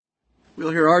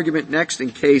We'll hear argument next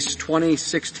in Case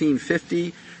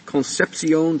 20-1650,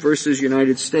 Concepcion versus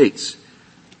United States.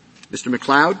 Mr.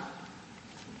 McLeod.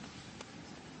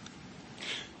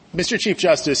 Mr. Chief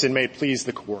Justice, and may it please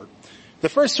the Court, the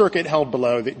First Circuit held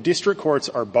below that district courts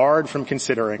are barred from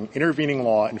considering intervening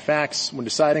law and facts when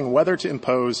deciding whether to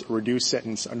impose a reduced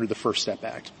sentence under the First Step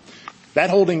Act. That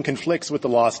holding conflicts with the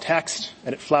law's text,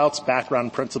 and it flouts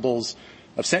background principles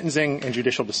of sentencing and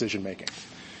judicial decision-making.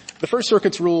 The First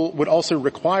Circuit's rule would also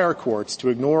require courts to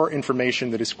ignore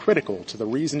information that is critical to the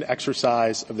reasoned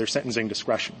exercise of their sentencing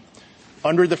discretion.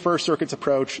 Under the First Circuit's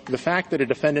approach, the fact that a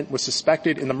defendant was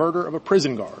suspected in the murder of a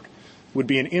prison guard would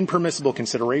be an impermissible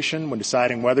consideration when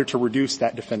deciding whether to reduce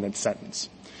that defendant's sentence.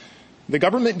 The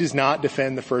government does not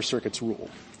defend the First Circuit's rule.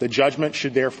 The judgment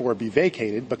should therefore be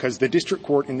vacated because the district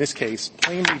court in this case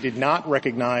plainly did not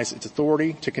recognize its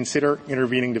authority to consider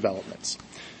intervening developments.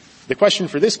 The question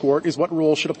for this court is what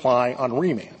rule should apply on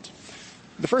remand.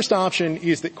 The first option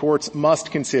is that courts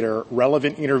must consider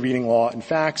relevant intervening law and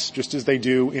facts just as they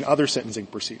do in other sentencing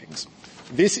proceedings.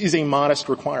 This is a modest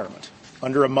requirement.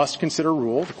 Under a must-consider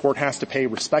rule, the court has to pay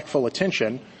respectful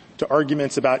attention to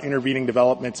arguments about intervening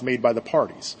developments made by the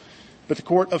parties. But the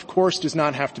court, of course, does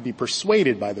not have to be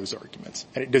persuaded by those arguments,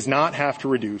 and it does not have to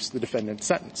reduce the defendant's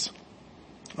sentence.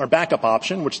 Our backup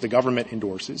option, which the government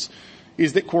endorses,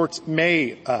 is that courts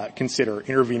may consider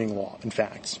intervening law and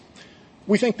facts.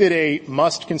 We think that a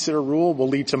must-consider rule will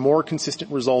lead to more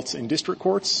consistent results in district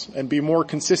courts and be more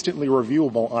consistently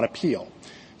reviewable on appeal.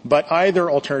 But either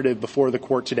alternative before the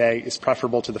court today is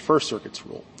preferable to the First Circuit's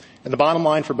rule. And the bottom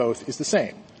line for both is the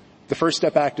same. The First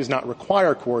Step Act does not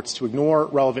require courts to ignore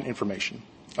relevant information.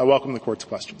 I welcome the court's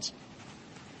questions.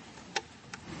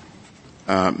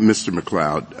 Mr.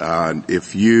 McLeod,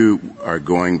 if you are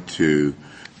going to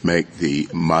make the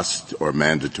must or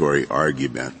mandatory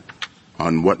argument,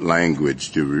 on what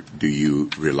language do you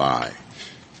rely?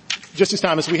 Justice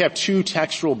Thomas, we have two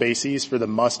textual bases for the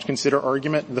must-consider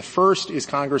argument. The first is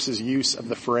Congress's use of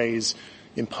the phrase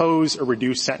impose a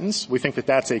reduced sentence. We think that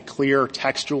that's a clear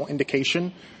textual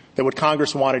indication that what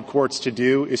Congress wanted courts to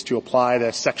do is to apply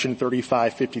the Section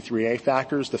 3553A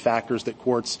factors, the factors that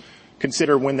courts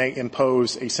consider when they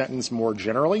impose a sentence more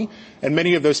generally. And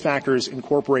many of those factors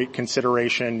incorporate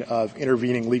consideration of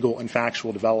intervening legal and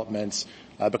factual developments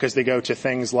because they go to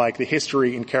things like the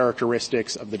history and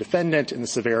characteristics of the defendant and the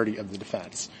severity of the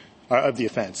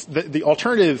offense. The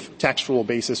alternative textual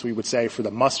basis, we would say, for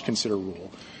the must-consider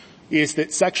rule is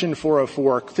that Section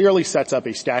 404 clearly sets up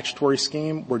a statutory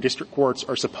scheme where district courts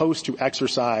are supposed to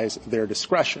exercise their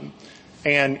discretion.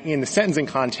 And in the sentencing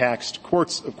context,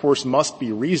 courts, of course, must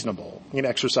be reasonable in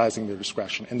exercising their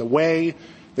discretion. And the way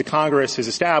the Congress has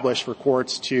established for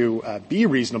courts to be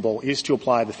reasonable is to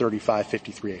apply the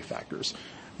 3553A factors.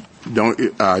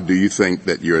 Do you think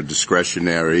that your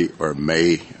discretionary or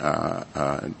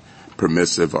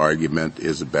permissive argument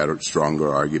is a better,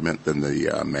 stronger argument than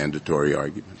the mandatory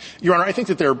argument? Your Honor, I think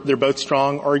that they're both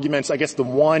strong arguments. I guess the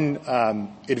one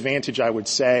advantage I would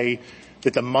say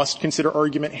that the must-consider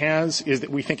argument has is that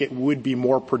we think it would be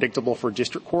more predictable for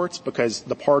district courts because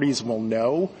the parties will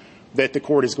know that the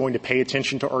court is going to pay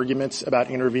attention to arguments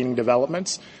about intervening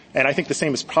developments. And I think the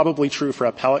same is probably true for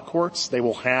appellate courts. They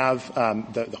will have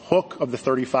the hook of the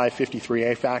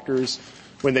 3553A factors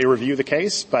when they review the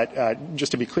case. But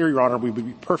just to be clear, Your Honor, we would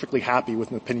be perfectly happy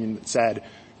with an opinion that said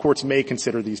courts may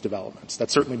consider these developments.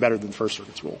 That's certainly better than the First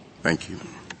Circuit's rule. Thank you.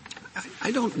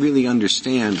 I don't really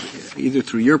understand, either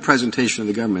through your presentation of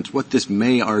the government's, what this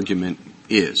may argument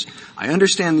is. I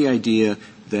understand the idea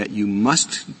that you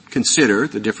must consider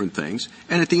the different things,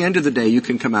 and at the end of the day you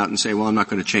can come out and say, well, I'm not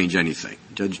going to change anything.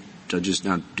 Judges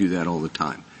now do that all the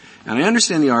time. And I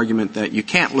understand the argument that you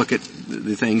can't look at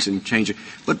the things and change it.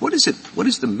 But what is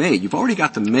the may? You've already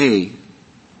got the may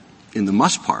in the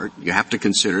must part. You have to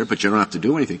consider it, but you don't have to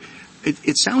do anything.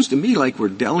 It sounds to me like we're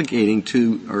delegating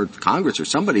to, or Congress or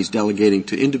somebody's delegating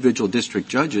to individual district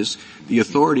judges the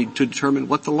authority to determine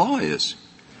what the law is.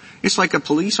 It's like a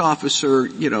police officer,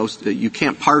 you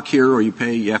can't park here or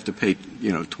you have to pay,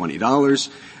 $20.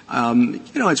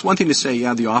 It's one thing to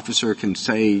say, the officer can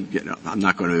say, I'm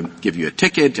not going to give you a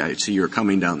ticket. I see you're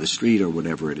coming down the street or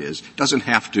whatever it is. Doesn't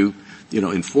have to,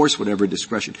 enforce whatever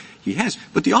discretion he has.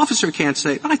 But the officer can't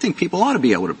say, I think people ought to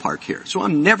be able to park here. So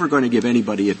I'm never going to give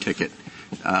anybody a ticket,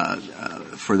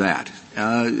 for that.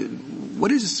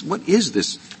 What is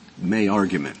this may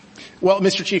argument? Well,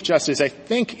 Mr. Chief Justice, I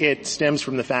think it stems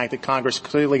from the fact that Congress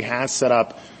clearly has set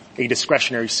up a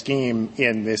discretionary scheme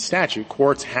in this statute.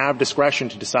 Courts have discretion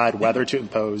to decide whether to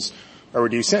impose a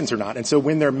reduced sentence or not. And so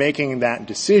when they're making that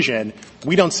decision,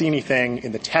 we don't see anything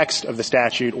in the text of the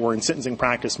statute or in sentencing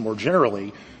practice more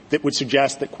generally that would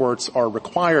suggest that courts are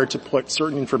required to put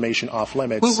certain information off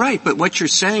limits. Well, right, but what you're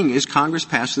saying is Congress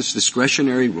passed this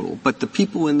discretionary rule, but the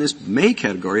people in this may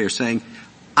category are saying,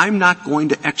 I'm not going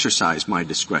to exercise my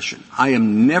discretion. I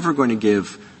am never going to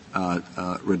give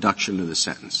reduction to the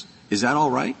sentence. Is that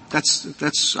all right?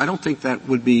 I don't think that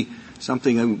would be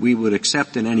something that we would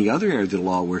accept in any other area of the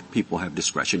law where people have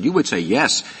discretion. You would say,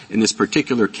 yes, in this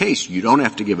particular case, you don't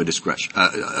have to give a discretion,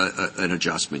 an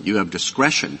adjustment. You have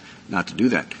discretion not to do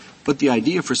that. But the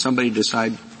idea for somebody to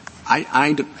decide,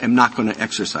 I am not going to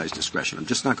exercise discretion. I'm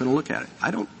just not going to look at it.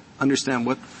 I don't understand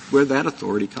where that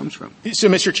authority comes from. So,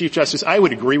 Mr. Chief Justice, I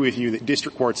would agree with you that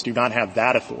district courts do not have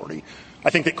that authority. I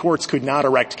think that courts could not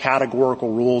erect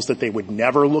categorical rules that they would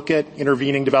never look at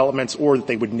intervening developments or that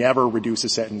they would never reduce a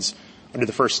sentence under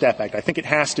the First Step Act. I think it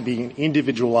has to be an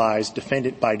individualized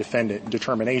defendant-by-defendant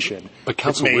determination. But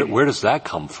counsel, where does that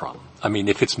come from? I mean,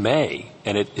 if it's May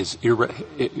and it is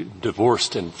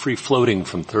divorced and free-floating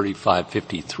from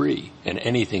 3553 and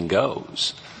anything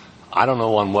goes, I don't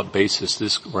know on what basis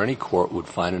this or any court would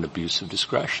find an abuse of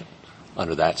discretion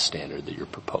under that standard that you're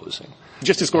proposing.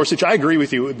 Justice Gorsuch, I agree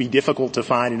with you. It would be difficult to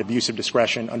find an abuse of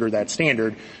discretion under that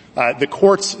standard. The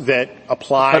courts that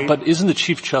apply... But isn't the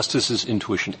Chief Justice's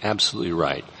intuition absolutely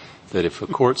right that if a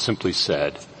court simply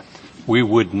said,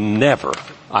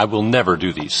 I will never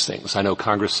do these things. I know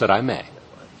Congress said I may,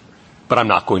 but I'm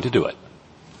not going to do it.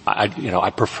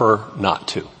 I prefer not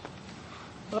to.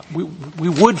 We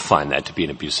would find that to be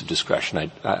an abuse of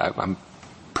discretion. I'm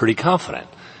pretty confident.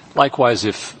 Likewise,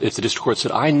 if the district court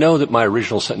said, I know that my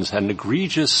original sentence had an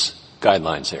egregious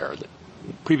guidelines error that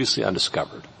previously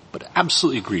undiscovered, but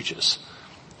absolutely egregious,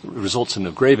 it results in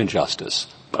a grave injustice,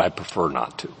 but I prefer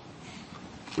not to.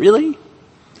 Really?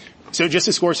 So,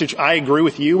 Justice Gorsuch, I agree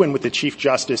with you and with the Chief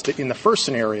Justice that in the first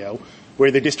scenario, where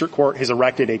the district court has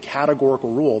erected a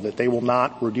categorical rule that they will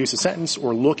not reduce a sentence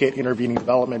or look at intervening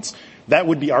developments, that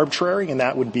would be arbitrary and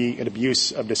that would be an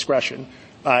abuse of discretion.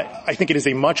 I think it is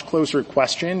a much closer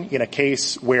question in a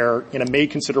case where, in a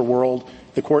may-consider world,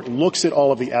 the court looks at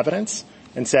all of the evidence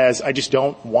and says, I just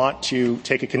don't want to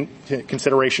take a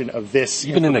consideration of this.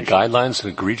 Even in an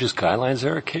egregious guidelines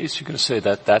error case, you're going to say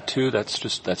that too,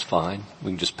 that's fine.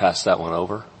 We can just pass that one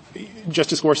over?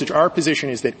 Justice Gorsuch, our position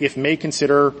is that if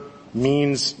may-consider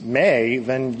means may,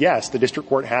 then yes, the district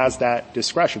court has that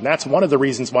discretion. That's one of the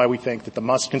reasons why we think that the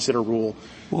must-consider rule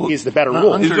is the better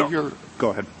rule. Go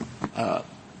ahead.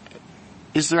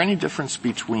 Is there any difference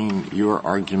between your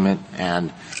argument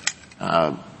and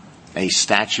a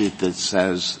statute that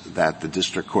says that the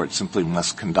district court simply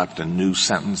must conduct a new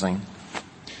sentencing?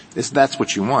 That's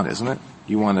what you want, isn't it?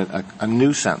 You want a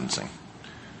new sentencing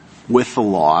with the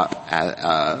law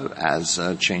as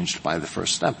changed by the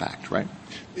First Step Act, right?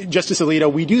 Justice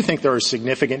Alito, we do think there are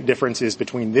significant differences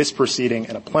between this proceeding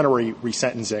and a plenary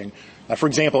resentencing. For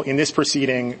example, in this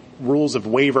proceeding, rules of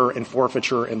waiver and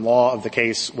forfeiture and law of the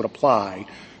case would apply.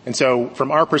 And so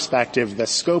from our perspective, the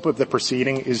scope of the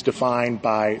proceeding is defined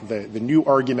by the new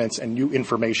arguments and new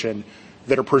information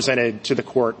that are presented to the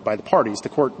court by the parties. The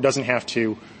court doesn't have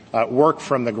to work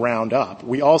from the ground up.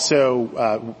 We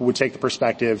also would take the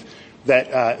perspective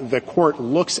that the court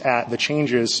looks at the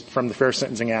changes from the Fair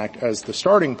Sentencing Act as the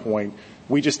starting point.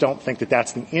 We just don't think that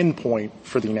that's the end point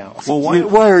for the analysis. Well,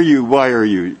 why are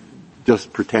you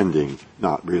just pretending,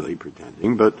 not really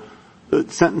pretending, but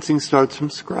sentencing starts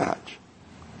from scratch?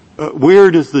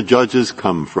 Where does the judges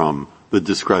come from, the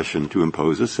discretion to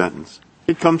impose a sentence?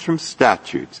 It comes from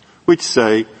statutes, which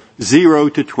say 0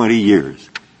 to 20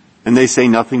 years. And they say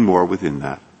nothing more within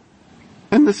that.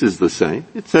 And this is the same.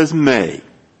 It says may.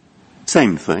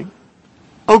 Same thing.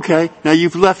 Okay, now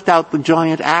you've left out the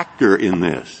giant actor in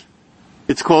this.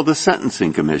 It's called the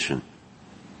Sentencing Commission.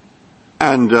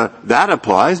 And that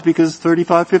applies because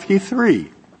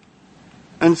 3553.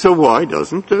 And so why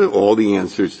doesn't all the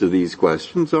answers to these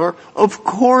questions are, of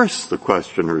course the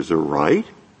questioners are right.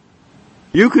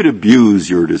 You could abuse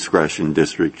your discretion,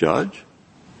 district judge.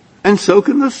 And so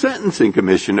can the Sentencing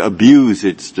Commission abuse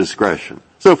its discretion.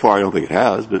 So far I don't think it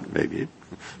has, but maybe.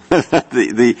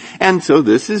 And so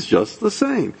this is just the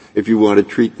same. If you want to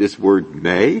treat this word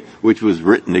may, which was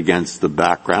written against the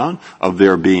background of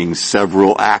there being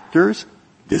several actors,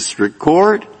 district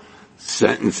court,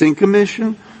 Sentencing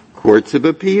Commission, courts of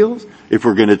appeals, if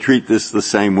we're going to treat this the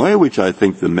same way, which I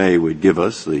think the may would give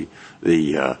us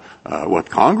what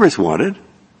Congress wanted,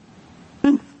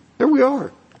 then there we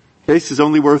are. Case is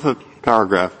only worth a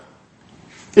paragraph.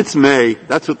 It's may.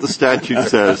 That's what the statute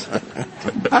says.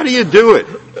 How do you do it?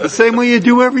 The same way you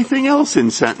do everything else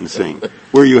in sentencing,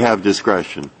 where you have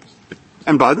discretion.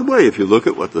 And by the way, if you look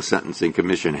at what the Sentencing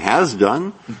Commission has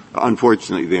done,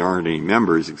 unfortunately there aren't any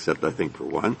members except I think for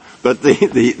one, but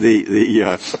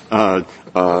its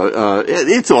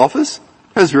office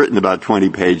has written about 20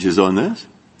 pages on this.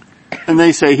 And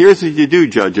they say, here's what you do,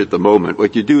 Judge, at the moment.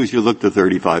 What you do is you look to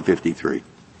 3553.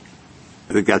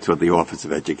 I think that's what the Office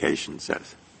of Education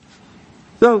says.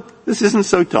 So this isn't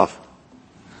so tough.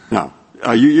 Now,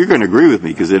 you're going to agree with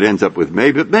me because it ends up with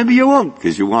may, but maybe you won't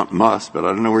because you want must, but I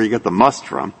don't know where you get the must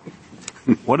from.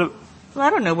 Well,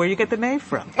 I don't know where you get the may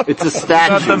from. It's a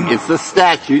statute. It's the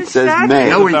statute says may.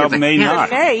 No, may not.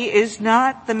 The may is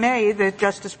not the may that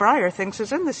Justice Breyer thinks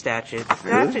is in the statute. The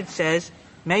statute says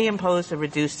may impose a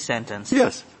reduced sentence.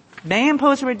 Yes. May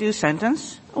impose a reduced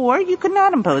sentence, or you could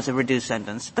not impose a reduced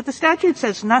sentence. But the statute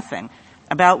says nothing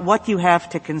about what you have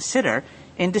to consider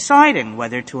in deciding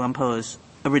whether to impose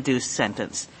a reduced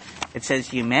sentence. It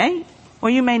says you may or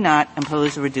you may not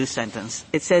impose a reduced sentence.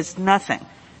 It says nothing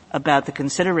about the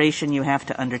consideration you have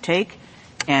to undertake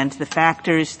and the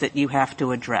factors that you have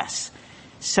to address.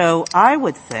 So I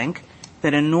would think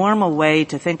that a normal way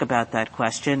to think about that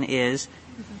question is,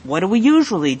 what do we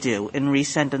usually do in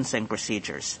resentencing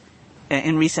procedures,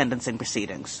 in resentencing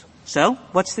proceedings? So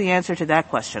what's the answer to that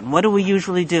question? What do we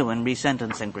usually do in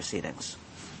resentencing proceedings?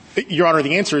 Your Honor,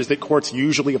 the answer is that courts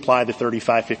usually apply the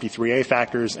 3553A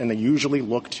factors, and they usually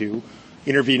look to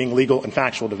intervening legal and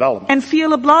factual development. And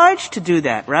feel obliged to do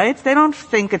that, right? They don't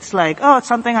think it's like, oh, it's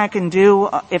something I can do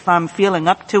if I'm feeling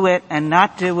up to it and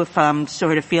not do if I'm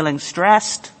sort of feeling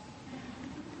stressed.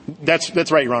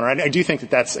 That's right, Your Honor. I do think that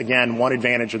that's, again, one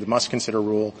advantage of the must-consider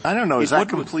rule. I don't know. Is that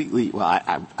completely – well,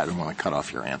 I don't want to cut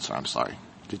off your answer. I'm sorry.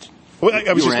 Did you? Well,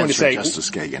 I was just going to say, Justice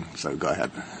Kagan, so go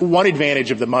ahead. One advantage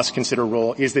of the must-consider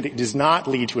rule is that it does not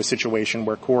lead to a situation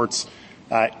where courts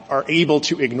are able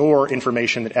to ignore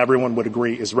information that everyone would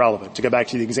agree is relevant. To go back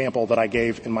to the example that I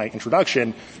gave in my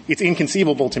introduction, it's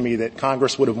inconceivable to me that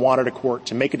Congress would have wanted a court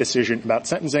to make a decision about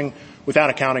sentencing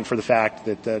without accounting for the fact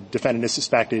that the defendant is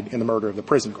suspected in the murder of the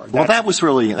prison guard. Well,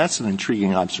 that's an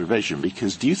intriguing observation,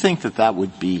 because do you think that there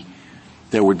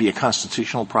would be a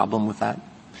constitutional problem with that?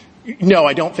 No,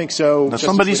 I don't think so. Now,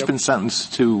 somebody's been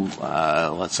sentenced to,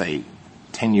 let's say,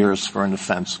 10 years for an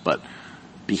offense, but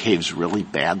behaves really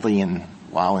badly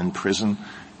while in prison,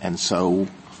 and so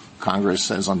Congress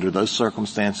says under those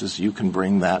circumstances you can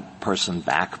bring that person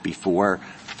back before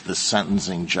the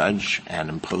sentencing judge and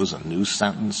impose a new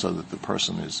sentence so that the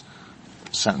person is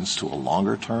sentenced to a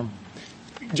longer term?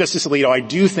 Justice Alito, I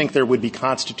do think there would be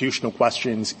constitutional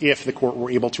questions if the court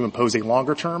were able to impose a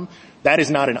longer term. That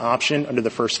is not an option under the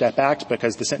First Step Act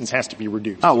because the sentence has to be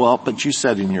reduced. Oh, well, but you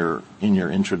said in your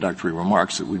introductory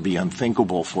remarks it would be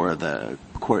unthinkable for the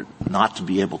court not to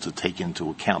be able to take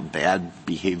into account bad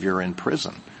behavior in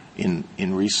prison in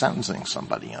resentencing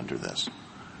somebody under this.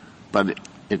 But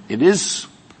it is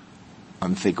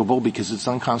unthinkable because it's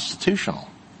unconstitutional.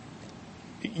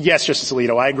 Yes, Justice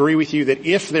Alito, I agree with you that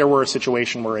if there were a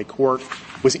situation where a court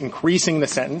was increasing the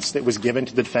sentence that was given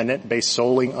to the defendant based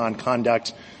solely on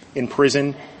conduct in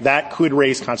prison, that could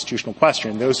raise constitutional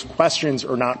questions. Those questions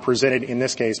are not presented in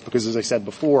this case because, as I said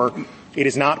before, it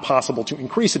is not possible to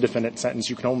increase a defendant's sentence.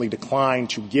 You can only decline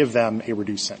to give them a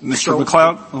reduced sentence. Mr.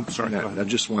 McLeod? Oh, sorry. No,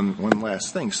 just one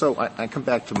last thing. So I come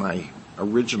back to my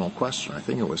original question. I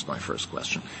think it was my first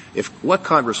question. If what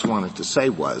Congress wanted to say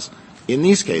was, in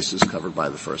these cases covered by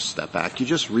the First Step Act, you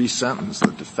just re-sentence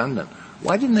the defendant.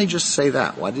 Why didn't they just say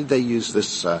that? Why did they use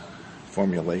this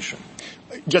formulation?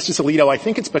 Justice Alito, I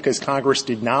think it's because Congress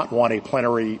did not want a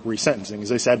plenary resentencing.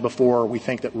 As I said before, we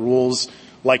think that rules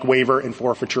like waiver and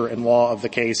forfeiture and law of the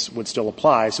case would still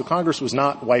apply. So Congress was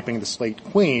not wiping the slate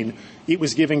clean. It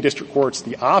was giving district courts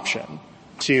the option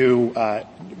to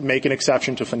make an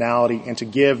exception to finality and to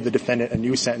give the defendant a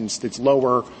new sentence that's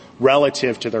lower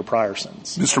relative to their prior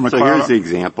sentence. Mr. McLeod. So here's the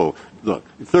example. Look,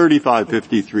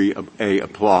 3553A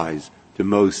applies to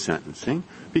most sentencing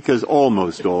because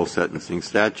almost all sentencing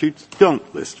statutes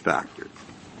don't list factors.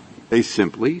 They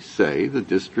simply say the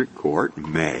district court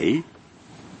may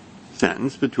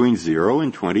sentence between 0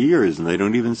 and 20 years, and they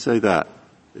don't even say that.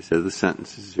 They say the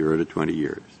sentence is 0 to 20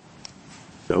 years.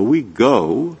 So we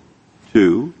go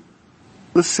to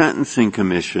the Sentencing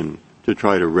Commission to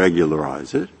try to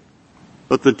regularize it,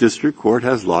 but the district court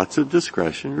has lots of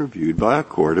discretion reviewed by a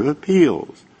court of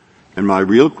appeals. And my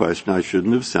real question, I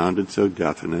shouldn't have sounded so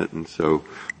definite and so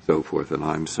forth, and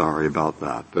I'm sorry about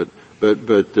that. But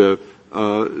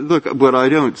look, what I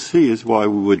don't see is why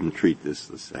we wouldn't treat this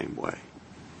the same way.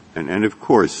 And of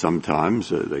course, sometimes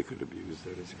they could abuse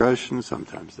their discretion,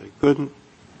 sometimes they couldn't.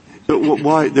 So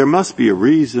why? There must be a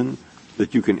reason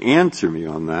that you can answer me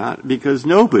on that, because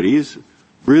nobody's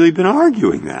really been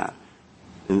arguing that.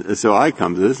 And so I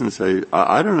come to this and say,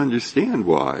 I don't understand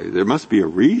why. There must be a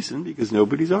reason, because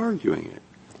nobody's arguing it.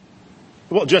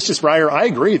 Well, Justice Breyer, I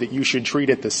agree that you should treat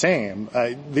it the same.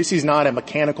 This is not a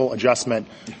mechanical adjustment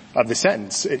of the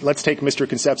sentence. Let's take Mr.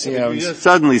 Concepcion's. You just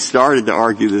suddenly started to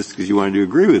argue this because you wanted to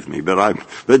agree with me, but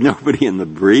nobody in the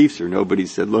briefs or nobody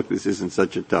said, look, this isn't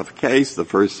such a tough case. The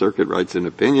First Circuit writes an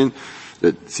opinion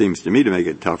that seems to me to make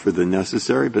it tougher than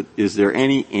necessary. But is there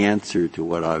any answer to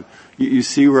what you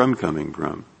see where I'm coming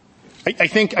from? I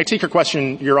think I take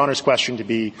Your Honor's question to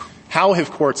be, how have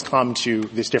courts come to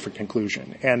this different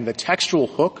conclusion? And the textual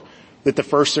hook that the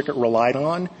First Circuit relied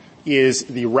on is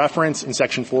the reference in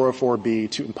Section 404B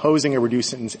to imposing a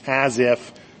reduced sentence as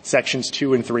if Sections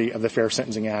 2 and 3 of the Fair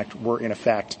Sentencing Act were in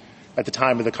effect at the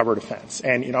time of the covered offense.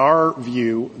 And in our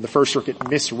view, the First Circuit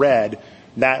misread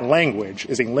that language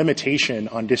as a limitation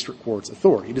on district court's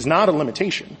authority. It is not a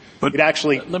limitation. But it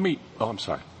actually. I'm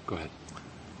sorry. Go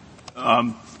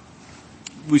ahead.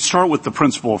 We start with the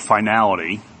principle of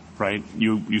finality, right?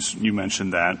 You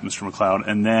mentioned that, Mr. McLeod,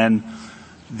 and then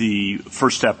the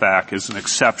First Step Back is an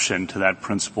exception to that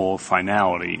principle of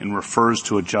finality and refers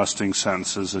to adjusting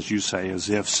sentences, as you say, as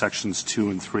if Sections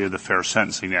 2 and 3 of the Fair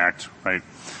Sentencing Act, right?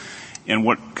 And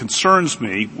what concerns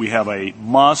me, we have a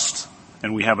must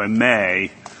and we have a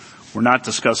may. We're not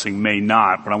discussing may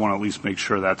not, but I want to at least make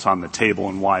sure that's on the table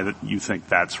and why that you think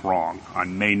that's wrong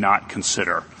on may not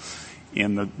consider.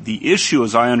 And the issue,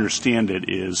 as I understand it,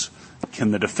 is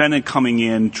can the defendant coming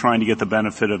in trying to get the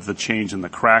benefit of the change in the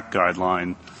crack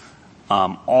guideline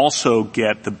also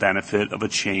get the benefit of a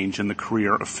change in the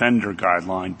career offender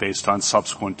guideline based on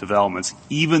subsequent developments,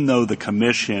 even though the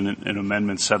commission in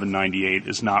Amendment 798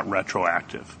 is not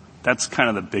retroactive? That's kind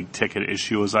of the big ticket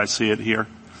issue as I see it here.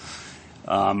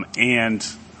 And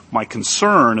my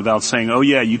concern about saying, oh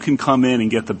yeah, you can come in and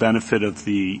get the benefit of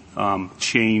the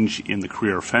change in the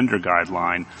career offender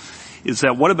guideline is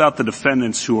that what about the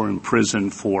defendants who are in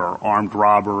prison for armed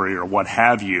robbery or what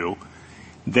have you?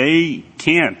 They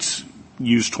can't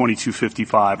use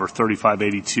 2255 or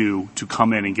 3582 to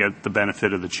come in and get the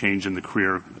benefit of the change in the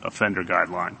career offender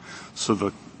guideline. So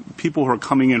the people who are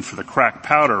coming in for the crack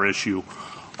powder issue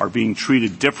are being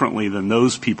treated differently than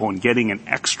those people and getting an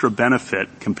extra benefit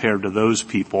compared to those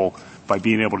people by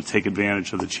being able to take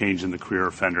advantage of the change in the career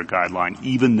offender guideline,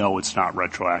 even though it's not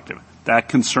retroactive. That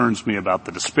concerns me about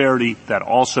the disparity. That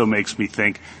also makes me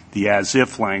think the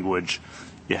as-if language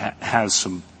has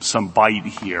some bite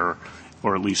here,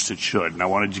 or at least it should. And I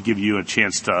wanted to give you a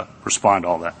chance to respond to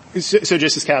all that. So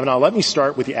Justice Kavanaugh, let me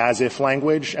start with the as-if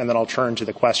language, and then I'll turn to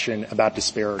the question about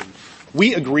disparity.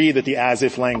 We agree that the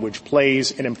as-if language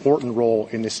plays an important role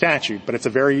in this statute, but it's a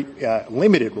very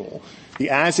limited role. The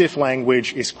as-if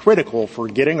language is critical for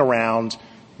getting around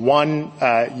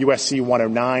USC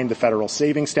 109, the federal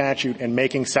savings statute, and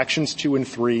making Sections 2 and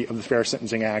 3 of the Fair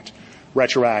Sentencing Act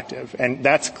retroactive. And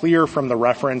that's clear from the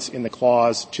reference in the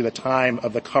clause to the time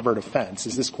of the covered offense.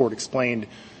 As this Court explained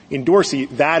in Dorsey,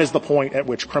 that is the point at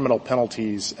which criminal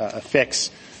penalties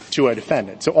affix to a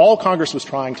defendant. So all Congress was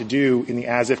trying to do in the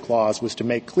as-if clause was to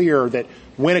make clear that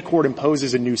when a court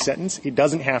imposes a new sentence, it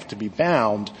doesn't have to be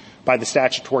bound by the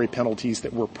statutory penalties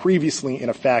that were previously in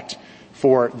effect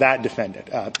for that defendant.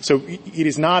 So it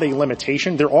is not a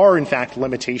limitation. There are, in fact,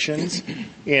 limitations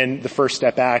in the First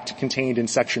Step Act contained in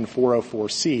Section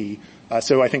 404C.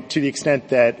 So I think to the extent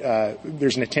that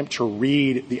there's an attempt to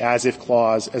read the as-if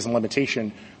clause as a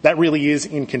limitation, that really is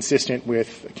inconsistent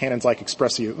with canons like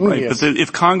expressio unius. Right, but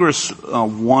if Congress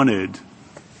wanted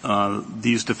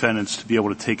these defendants to be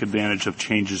able to take advantage of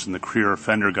changes in the career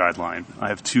offender guideline, I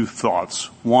have two thoughts.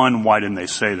 One, why didn't they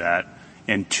say that?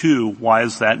 And two, why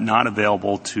is that not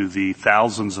available to the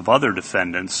thousands of other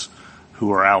defendants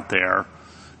who are out there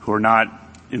who are not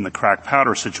in the crack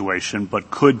powder situation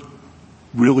but could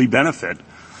really benefit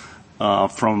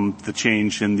from the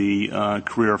change in the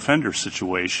career offender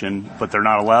situation, but they're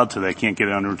not allowed to. They can't get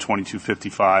it under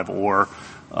 2255 or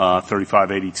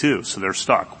 3582, so they're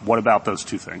stuck. What about those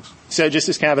two things? So,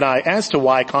 Justice Kavanaugh, as to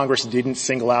why Congress didn't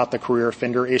single out the career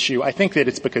offender issue, I think that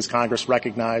it's because Congress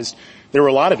recognized there were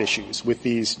a lot of issues with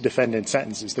these defendant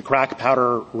sentences. The crack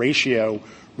powder ratio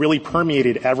really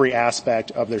permeated every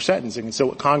aspect of their sentencing. And so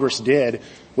what Congress did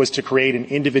was to create an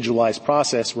individualized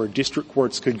process where district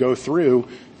courts could go through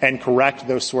and correct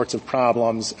those sorts of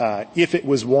problems if it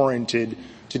was warranted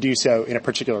to do so in a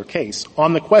particular case.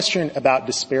 On the question about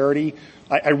disparity,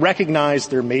 I recognize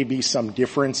there may be some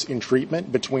difference in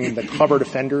treatment between the covered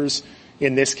offenders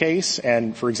in this case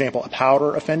and, for example, a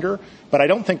powder offender. But I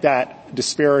don't think that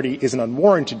disparity is an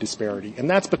unwarranted disparity. And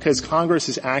that's because Congress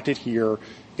has acted here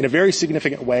in a very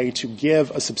significant way to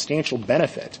give a substantial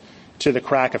benefit to the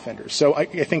crack offenders. So I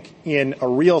think in a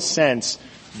real sense,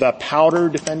 the powder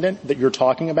defendant that you're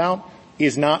talking about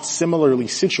is not similarly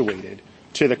situated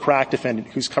to the crack defendant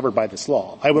who's covered by this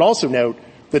law. I would also note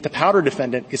that the powder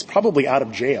defendant is probably out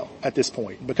of jail at this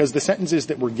point because the sentences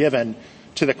that were given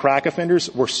to the crack offenders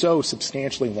were so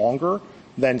substantially longer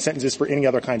than sentences for any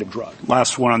other kind of drug.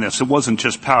 Last one on this. It wasn't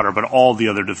just powder, but all the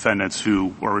other defendants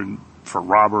who were for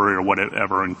robbery or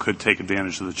whatever and could take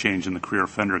advantage of the change in the career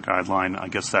offender guideline. I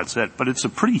guess that's it. But it's a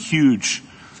pretty huge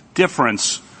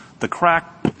difference. The crack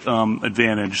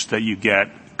advantage that you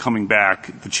get coming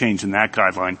back, the change in that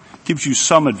guideline, gives you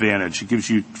some advantage. It gives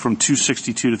you from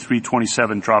 262 to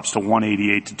 327 drops to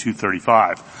 188 to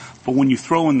 235. But when you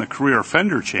throw in the career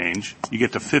offender change, you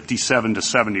get to 57 to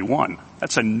 71.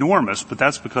 That's enormous, but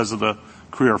that's because of the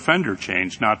career offender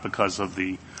change, not because of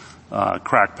the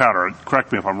crack powder.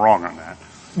 Correct me if I'm wrong on that.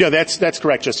 No, that's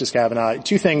correct, Justice Kavanaugh.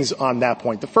 Two things on that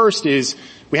point. The first is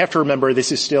we have to remember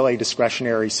this is still a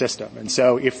discretionary system. And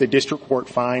so if the district court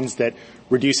finds that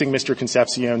reducing Mr.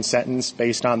 Concepcion's sentence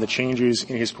based on the changes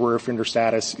in his career offender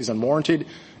status is unwarranted,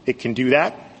 it can do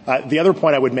that. The other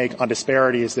point I would make on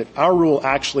disparity is that our rule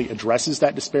actually addresses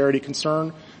that disparity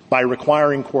concern by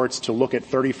requiring courts to look at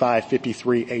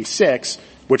 3553A6,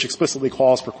 which explicitly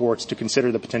calls for courts to consider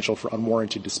the potential for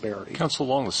unwarranted disparity. Counsel,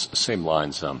 along the same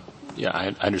lines,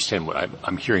 I understand what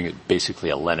I'm hearing it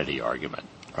basically a lenity argument,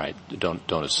 right?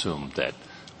 Don't assume that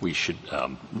we should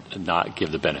not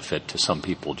give the benefit to some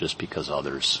people just because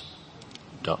others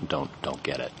don't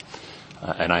get it.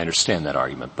 And I understand that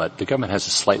argument, but the government has a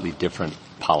slightly different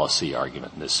policy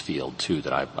argument in this field too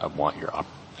that I want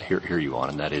hear you on,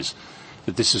 and that is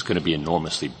that this is going to be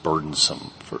enormously burdensome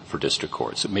for district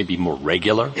courts. It may be more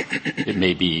regular. It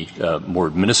may be more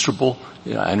administrable.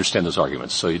 I understand those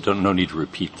arguments, so no need to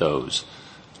repeat those.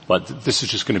 But this is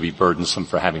just going to be burdensome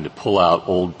for having to pull out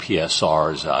old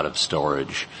PSRs out of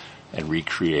storage and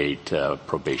recreate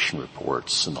probation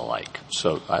reports and the like.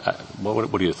 So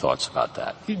what are your thoughts about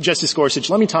that? Justice Gorsuch,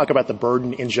 let me talk about the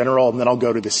burden in general, and then I'll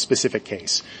go to this specific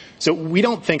case. So we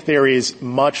don't think there is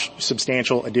much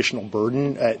substantial additional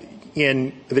burden.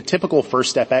 In the typical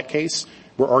First Step Act case,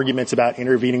 where arguments about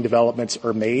intervening developments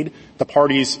are made, the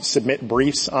parties submit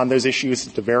briefs on those issues.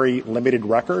 It's a very limited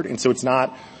record, and so it's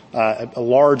not a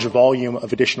large volume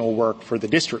of additional work for the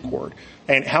district court.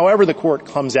 And however the court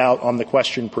comes out on the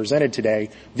question presented today,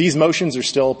 these motions are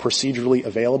still procedurally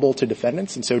available to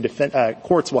defendants, and so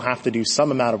courts will have to do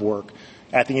some amount of work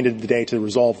at the end of the day to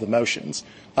resolve the motions.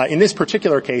 In this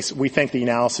particular case, we think the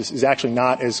analysis is actually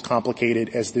not as complicated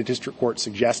as the district court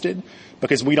suggested,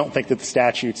 because we don't think that the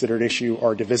statutes that are at issue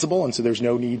are divisible, and so there's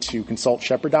no need to consult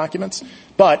Shepard documents.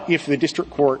 But if the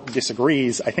district court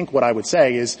disagrees, I think what I would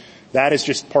say is that is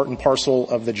just part and parcel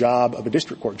of the job of a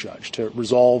district court judge, to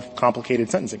resolve complicated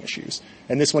sentencing issues.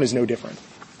 And this one is no different.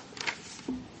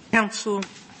 Counsel,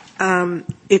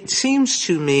 it seems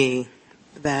to me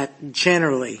that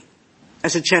generally,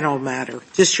 as a general matter,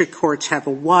 district courts have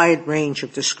a wide range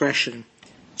of discretion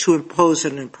to impose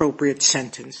an appropriate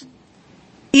sentence,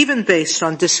 even based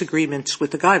on disagreements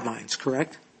with the guidelines,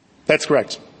 correct? That's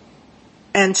correct.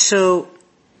 And so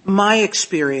my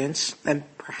experience, and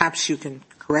perhaps you can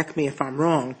correct me if I'm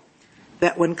wrong,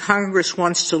 that when Congress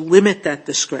wants to limit that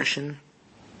discretion,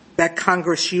 that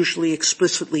Congress usually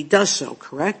explicitly does so,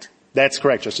 correct? That's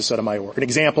correct, Justice Sotomayor. An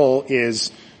example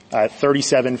is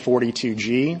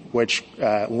 3742G, which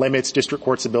limits district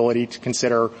courts' ability to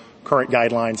consider current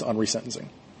guidelines on resentencing.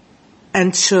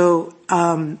 And so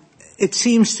it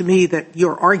seems to me that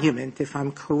your argument, if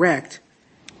I'm correct,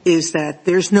 is that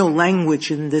there's no language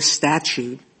in this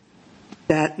statute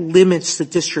that limits the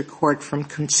district court from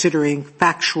considering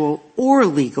factual or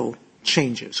legal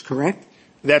changes, correct?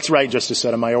 That's right, Justice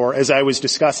Sotomayor. As I was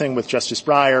discussing with Justice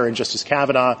Breyer and Justice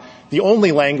Kavanaugh, the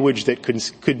only language that could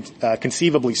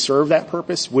conceivably serve that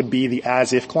purpose would be the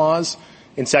as-if clause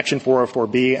in Section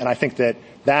 404B, and I think that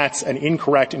that's an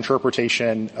incorrect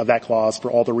interpretation of that clause for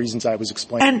all the reasons I was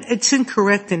explaining. And it's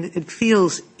incorrect, and it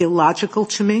feels illogical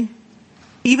to me.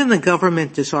 Even the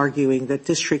government is arguing that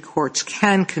district courts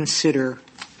can consider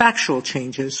factual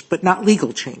changes, but not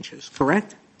legal changes,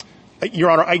 correct?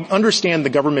 Your Honor, I understand the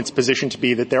government's position to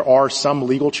be that there are some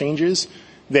legal changes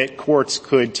that courts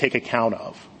could take account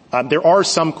of. There are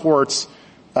some courts,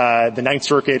 the Ninth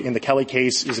Circuit in the Kelly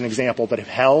case is an example, that have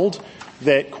held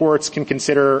that courts can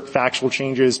consider factual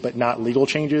changes but not legal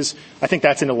changes. I think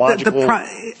that's an illogical.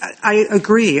 I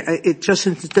agree. It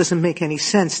just doesn't make any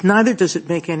sense. Neither does it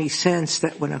make any sense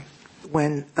that when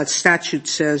when a statute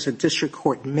says a district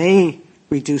court may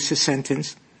reduce a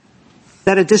sentence,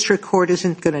 that a district court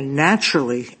isn't going to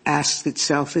naturally ask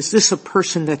itself, is this a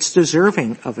person that's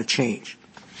deserving of a change?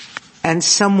 And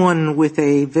someone with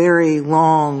a very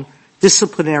long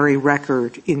disciplinary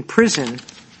record in prison,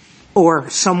 or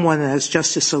someone, as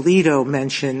Justice Alito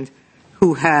mentioned,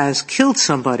 who has killed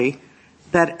somebody,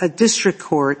 that a district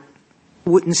court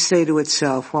wouldn't say to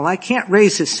itself, well, I can't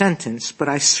raise his sentence, but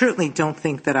I certainly don't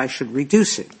think that I should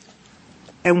reduce it.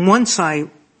 And once I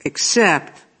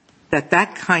accept that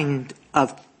that kind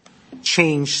of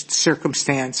changed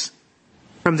circumstance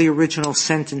from the original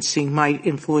sentencing might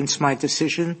influence my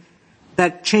decision,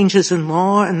 that changes in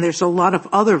law, and there's a lot of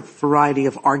other variety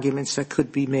of arguments that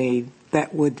could be made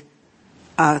that would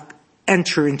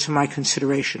enter into my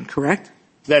consideration, correct?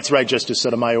 That's right, Justice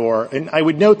Sotomayor. And I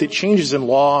would note that changes in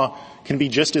law can be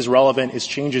just as relevant as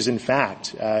changes in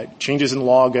fact. Changes in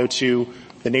law go to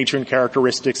the nature and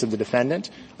characteristics of the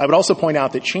defendant. I would also point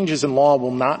out that changes in law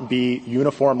will not be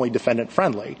uniformly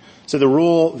defendant-friendly. So the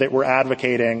rule that we're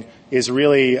advocating is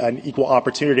really an equal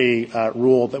opportunity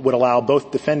rule that would allow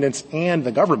both defendants and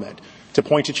the government to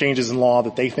point to changes in law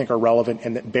that they think are relevant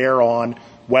and that bear on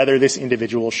whether this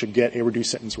individual should get a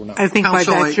reduced sentence or not. I think by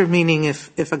that you're meaning if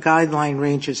a guideline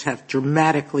ranges have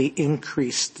dramatically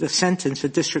increased the sentence, a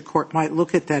district court might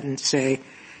look at that and say,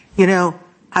 you know,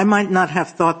 I might not have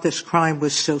thought this crime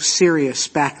was so serious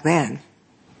back then,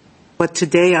 but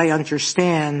today I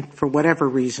understand, for whatever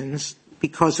reasons,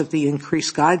 because of the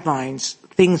increased guidelines,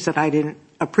 things that I didn't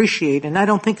appreciate, and I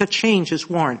don't think a change is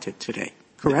warranted today.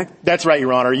 Correct? That's right,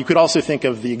 Your Honor. You could also think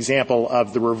of the example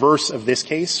of the reverse of this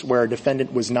case, where a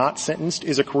defendant was not sentenced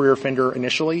as a career offender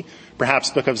initially,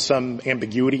 perhaps because of some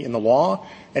ambiguity in the law.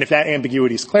 And if that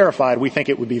ambiguity is clarified, we think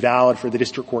it would be valid for the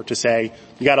district court to say,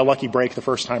 you got a lucky break the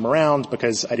first time around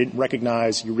because I didn't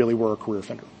recognize you really were a career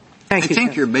offender. I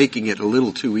think you're making it a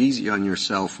little too easy on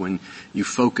yourself when you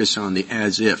focus on the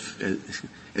as if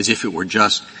it were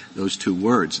just those two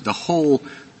words. The whole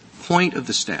point of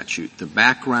the statute, the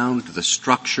background, the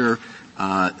structure,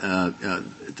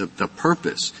 the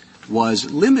purpose was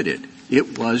limited.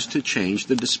 It was to change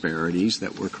the disparities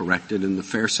that were corrected in the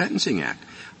Fair Sentencing Act.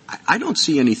 I don't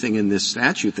see anything in this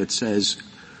statute that says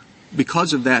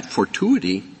because of that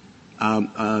fortuity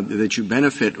that you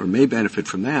benefit or may benefit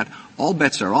from that, all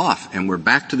bets are off and we're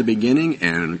back to the beginning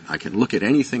and I can look at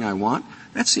anything I want.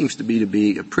 That seems to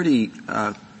be a pretty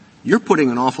you're putting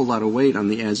an awful lot of weight on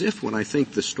the as if when I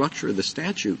think the structure of the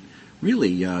statute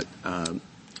really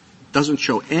doesn't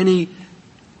show any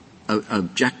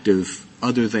objective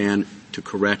other than to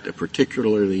correct a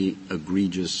particularly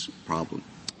egregious problem.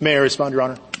 May I respond, Your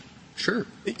Honor? Sure.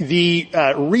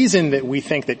 The reason that we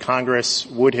think that Congress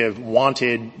would have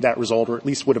wanted that result, or at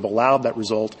least would have allowed that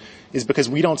result, is because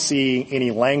we don't see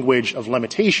any language of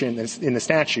limitation in the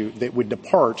statute that would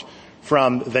depart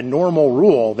from the normal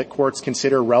rule that courts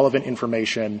consider relevant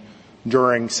information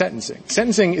during sentencing.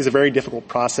 Sentencing is a very difficult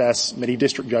process. Many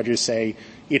district judges say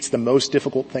it's the most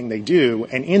difficult thing they do,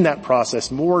 and in that process,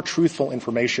 more truthful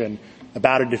information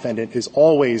about a defendant is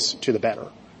always to the better.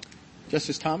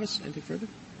 Justice Thomas, anything further?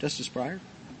 Justice Breyer?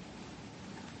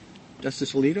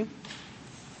 Justice Alito?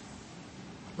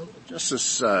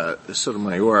 Justice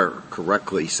Sotomayor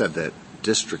correctly said that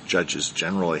district judges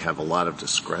generally have a lot of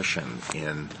discretion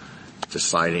in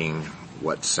deciding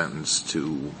what sentence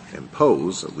to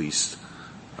impose, at least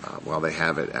while they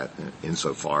have it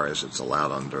insofar as it's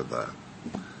allowed under the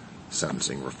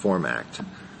Sentencing Reform Act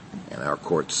and our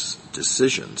court's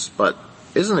decisions. But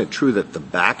isn't it true that the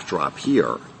backdrop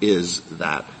here is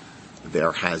that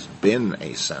there has been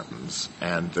a sentence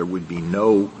and there would be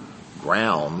no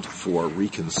ground for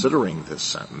reconsidering this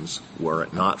sentence were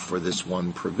it not for this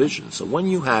one provision? So when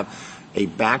you have a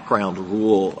background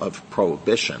rule of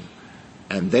prohibition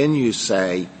and then you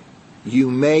say, you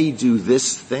may do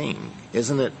this thing,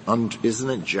 isn't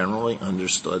it generally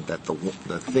understood that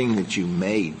the thing that you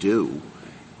may do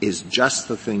is just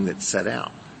the thing that's set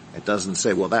out? It doesn't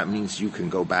say, well, that means you can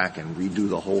go back and redo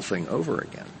the whole thing over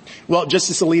again. Well,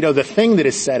 Justice Alito, the thing that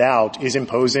is set out is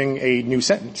imposing a new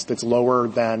sentence that's lower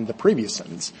than the previous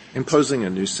sentence. Imposing a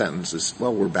new sentence is,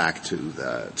 well, we're back to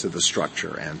the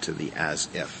structure and to the as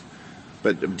if.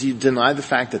 But do you deny the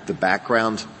fact that the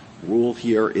background rule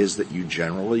here is that you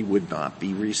generally would not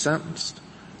be resentenced,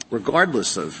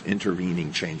 regardless of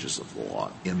intervening changes of the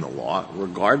law, in the law,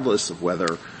 regardless of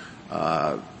whether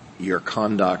your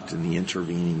conduct in the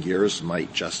intervening years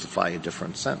might justify a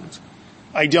different sentence?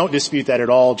 I don't dispute that at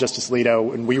all, Justice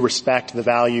Alito, and we respect the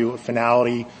value of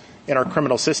finality in our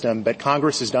criminal system, but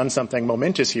Congress has done something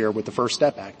momentous here with the First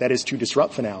Step Act. That is to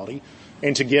disrupt finality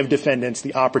and to give defendants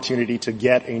the opportunity to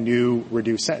get a new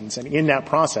reduced sentence. And in that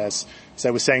process, as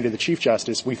I was saying to the Chief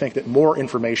Justice, we think that more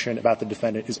information about the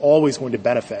defendant is always going to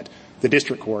benefit the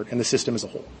district court and the system as a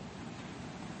whole.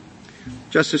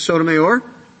 Justice Sotomayor?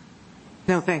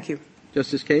 No, thank you.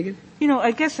 Justice Kagan? You know,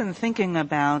 I guess in thinking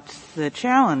about the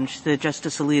challenge that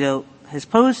Justice Alito has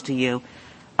posed to you,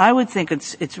 I would think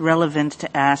it's relevant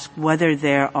to ask whether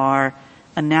there are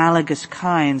analogous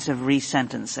kinds of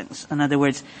resentencings. In other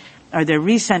words, are there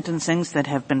resentencings that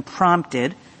have been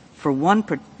prompted for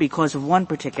because of one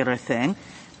particular thing,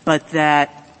 but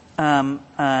that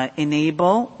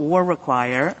enable or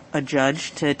require a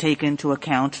judge to take into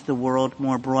account the world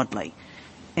more broadly?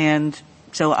 And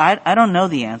so I don't know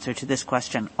the answer to this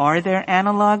question. Are there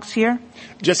analogs here?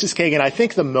 Justice Kagan, I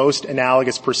think the most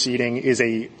analogous proceeding is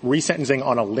a resentencing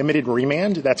on a limited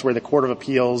remand. That's where the Court of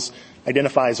Appeals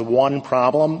identifies one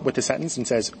problem with the sentence and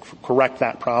says, correct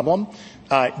that problem.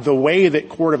 The way that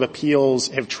Court of Appeals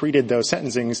have treated those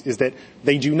sentencings is that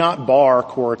they do not bar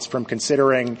courts from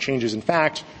considering changes in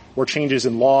fact or changes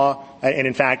in law. And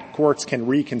in fact, courts can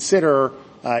reconsider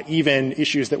even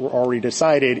issues that were already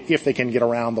decided if they can get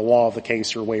around the law of the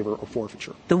case or waiver or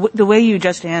forfeiture. The way you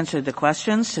just answered the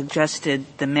question suggested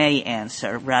the may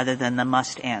answer rather than the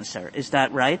must answer. Is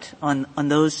that right? On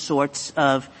those sorts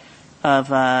of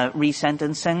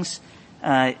resentencings,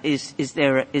 is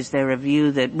there a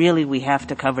view that really we have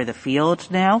to cover the field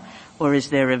now, or is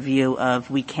there a view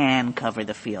of we can cover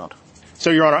the field?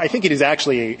 So, Your Honor, I think it is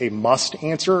actually a must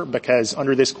answer because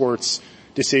under this Court's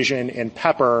decision in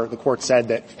Pepper, the Court said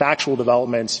that factual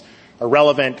developments are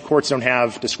relevant. Courts don't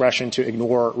have discretion to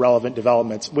ignore relevant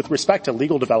developments. With respect to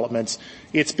legal developments,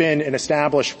 it's been an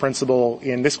established principle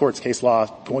in this Court's case law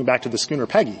going back to the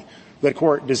Schooner-Peggy. The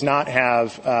Court does not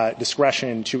have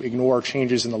discretion to ignore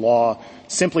changes in the law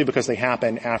simply because they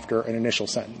happen after an initial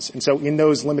sentence. And so in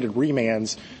those limited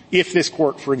remands, if this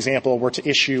Court, for example, were to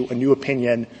issue a new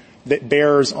opinion that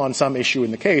bears on some issue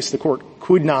in the case, the Court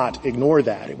could not ignore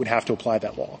that. It would have to apply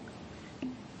that law.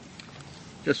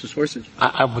 Justice Gorsuch?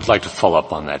 I would like to follow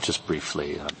up on that just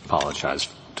briefly. I apologize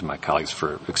to my colleagues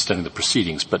for extending the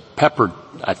proceedings. But Pepper,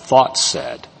 I thought,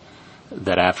 said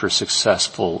that after a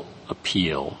successful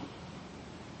appeal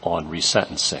on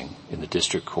resentencing in the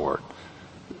district court,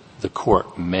 the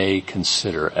court may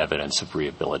consider evidence of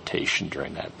rehabilitation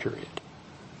during that period.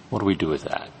 What do we do with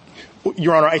that?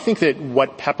 Your Honor, I think that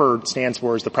what Pepper stands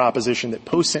for is the proposition that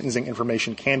post-sentencing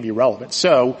information can be relevant.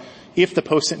 So if the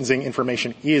post-sentencing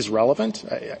information is relevant,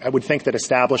 I would think that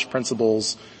established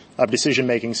principles of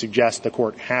decision-making suggest the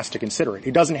court has to consider it.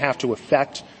 It doesn't have to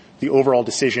affect the overall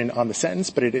decision on the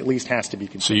sentence, but it at least has to be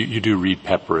considered. So you do read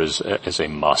Pepper as a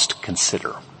must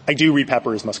consider? I do read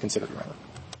Pepper as must consider, Your Honor.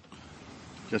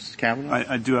 Justice Kavanaugh?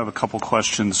 I do have a couple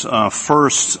questions.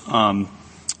 First,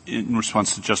 in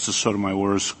response to Justice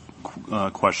Sotomayor's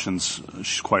questions,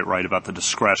 she's quite right about the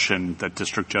discretion that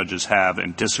district judges have,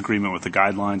 and disagreement with the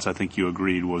guidelines, I think you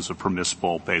agreed, was a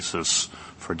permissible basis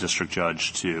for a district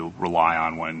judge to rely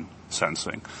on when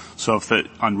sentencing. So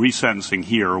on resentencing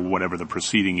here, whatever the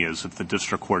proceeding is, if the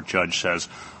district court judge says,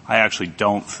 I actually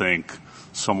don't think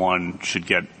someone should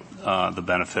get the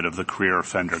benefit of the career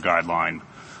offender guideline,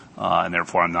 and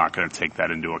therefore I'm not going to take that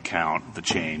into account, the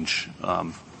change,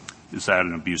 is that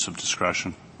an abuse of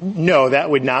discretion? No, that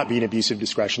would not be an abuse of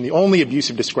discretion. The only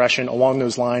abuse of discretion along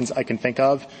those lines I can think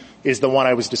of is the one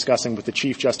I was discussing with the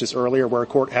Chief Justice earlier, where a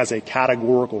court has a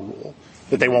categorical rule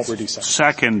that they won't reduce sentences.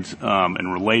 Second, and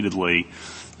relatedly,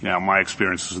 my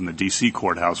experience was in the D.C.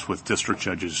 courthouse with district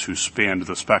judges who spanned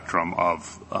the spectrum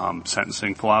of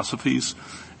sentencing philosophies,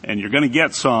 and you're going to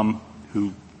get some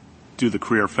who do the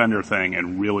career offender thing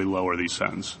and really lower these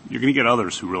sentences. You're going to get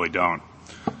others who really don't.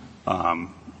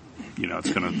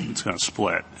 It's going to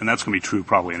split, and that's going to be true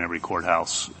probably in every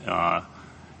courthouse.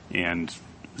 And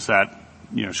is that,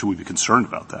 should we be concerned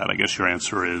about that? I guess your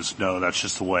answer is no. That's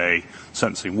just the way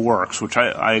sentencing works, which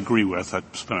I agree with. I've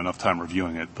spent enough time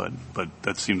reviewing it, but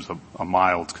that seems a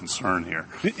mild concern here.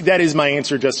 That is my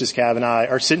answer, Justice Kavanaugh.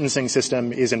 Our sentencing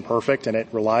system is imperfect, and it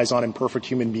relies on imperfect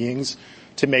human beings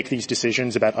to make these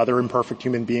decisions about other imperfect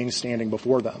human beings standing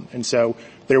before them. And so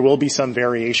there will be some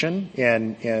variation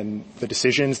in the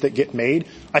decisions that get made.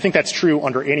 I think that's true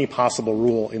under any possible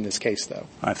rule in this case, though.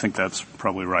 I think that's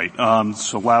probably right.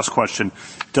 So last question.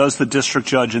 Does the district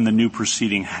judge in the new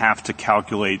proceeding have to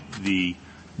calculate the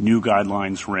new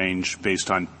guidelines range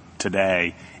based on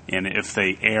today? And if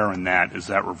they err in that, is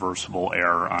that reversible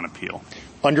error on appeal?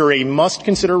 Under a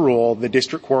must-consider rule, the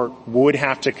district court would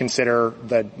have to consider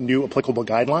the new applicable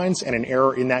guidelines, and an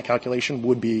error in that calculation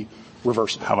would be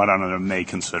reversible. How about on a may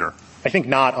consider? I think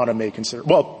not on a may consider.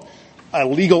 Well, a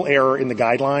legal error in the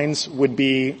guidelines would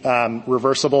be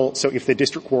reversible. So if the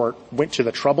district court went to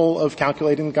the trouble of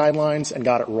calculating the guidelines and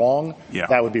got it wrong,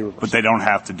 that would be reversible. But they don't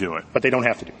have to do it. But they don't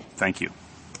have to do it. Thank you.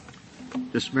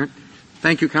 Mr. Merritt.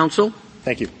 Thank you, counsel.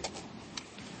 Thank you.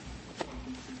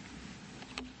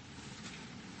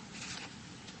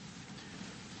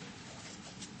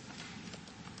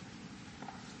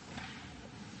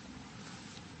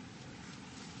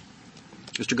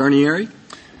 Mr. Garnieri.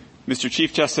 Mr.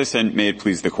 Chief Justice, and may it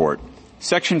please the Court.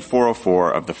 Section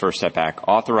 404 of the First Step Act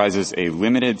authorizes a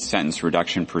limited sentence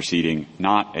reduction proceeding,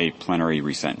 not a plenary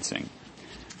resentencing.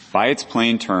 By its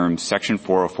plain terms, Section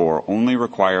 404 only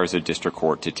requires a district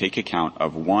court to take account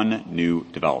of one new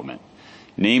development,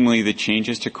 namely the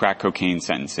changes to crack cocaine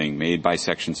sentencing made by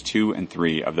Sections 2 and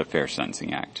 3 of the Fair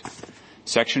Sentencing Act.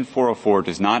 Section 404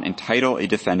 does not entitle a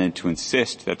defendant to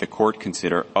insist that the court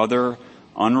consider other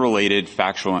unrelated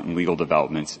factual and legal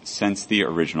developments since the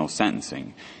original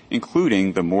sentencing,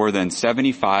 including the more than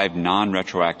 75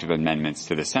 non-retroactive amendments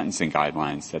to the sentencing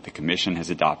guidelines that the Commission has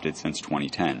adopted since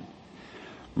 2010.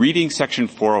 Reading Section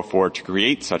 404 to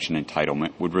create such an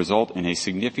entitlement would result in a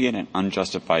significant and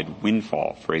unjustified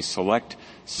windfall for a select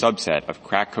subset of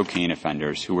crack cocaine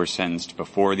offenders who were sentenced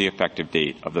before the effective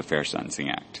date of the Fair Sentencing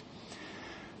Act.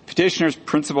 Petitioner's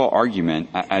principal argument,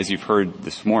 as you've heard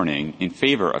this morning, in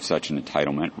favor of such an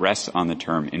entitlement rests on the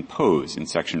term impose in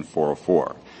Section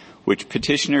 404, which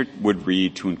petitioner would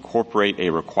read to incorporate a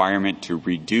requirement to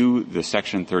redo the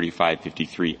Section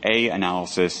 3553A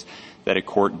analysis that a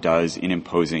court does in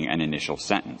imposing an initial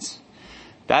sentence.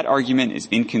 That argument is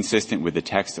inconsistent with the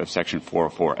text of Section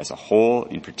 404 as a whole,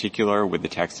 in particular with the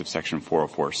text of Section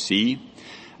 404C,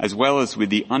 as well as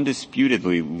with the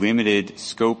undisputedly limited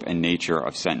scope and nature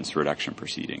of sentence reduction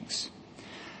proceedings.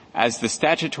 As the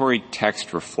statutory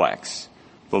text reflects,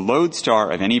 the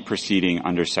lodestar of any proceeding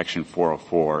under Section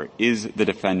 404 is the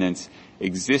defendant's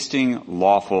existing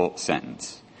lawful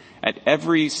sentence. At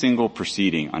every single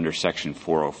proceeding under Section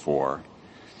 404,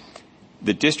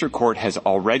 the district court has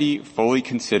already fully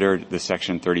considered the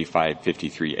Section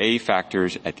 3553A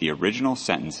factors at the original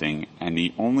sentencing, and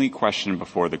the only question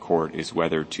before the court is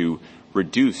whether to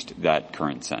reduce that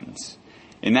current sentence.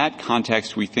 In that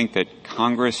context, we think that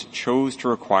Congress chose to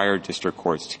require district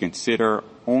courts to consider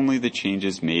only the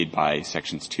changes made by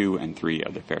Sections 2 and 3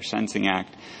 of the Fair Sentencing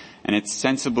Act, and it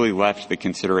sensibly left the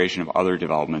consideration of other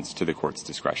developments to the court's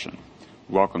discretion.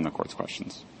 We welcome the court's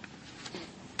questions.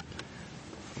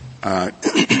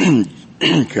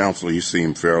 Counsel, you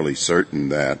seem fairly certain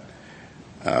that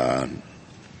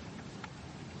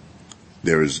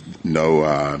there is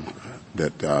no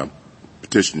that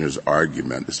petitioner's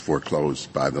argument is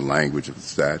foreclosed by the language of the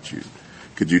statute.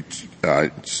 Could you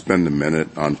spend a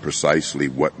minute on precisely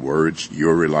what words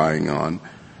you're relying on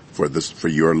for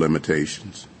your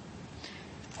limitations?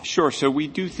 Sure. So we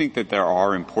do think that there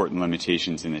are important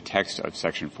limitations in the text of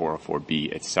Section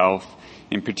 404B itself.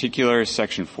 In particular,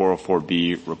 Section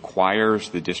 404B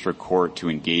requires the district court to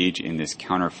engage in this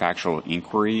counterfactual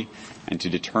inquiry and to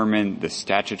determine the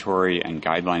statutory and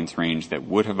guidelines range that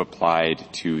would have applied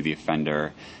to the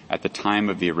offender at the time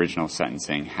of the original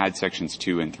sentencing had Sections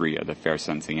 2 and 3 of the Fair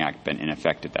Sentencing Act been in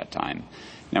effect at that time.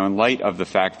 Now, in light of the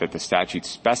fact that the statute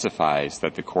specifies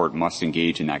that the court must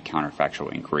engage in that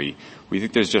counterfactual inquiry, we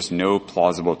think there's just no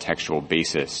plausible textual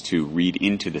basis to read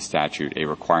into the statute a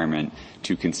requirement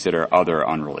to consider other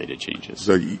unrelated changes.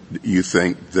 So you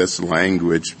think this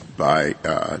language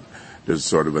there's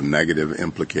sort of a negative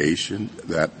implication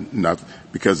that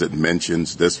because it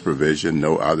mentions this provision,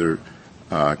 no other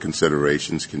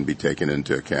considerations can be taken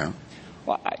into account?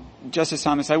 Well, Justice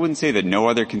Thomas, I wouldn't say that no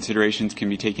other considerations can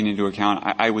be taken into account.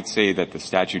 I would say that the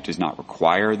statute does not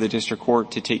require the district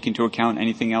court to take into account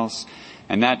anything else.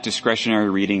 And that discretionary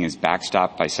reading is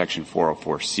backstopped by Section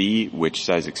 404C, which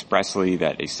says expressly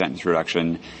that a sentence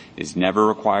reduction is never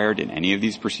required in any of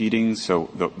these proceedings. So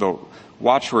the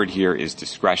watchword here is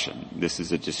discretion. This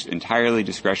is entirely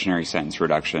discretionary sentence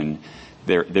reduction.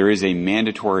 There is a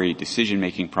mandatory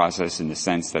decision-making process in the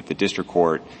sense that the district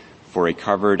court, for a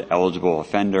covered eligible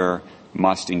offender,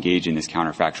 must engage in this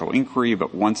counterfactual inquiry,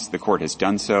 but once the court has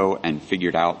done so and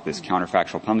figured out this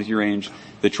counterfactual penalty range,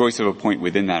 the choice of a point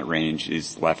within that range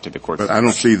is left to the court's discretion. But I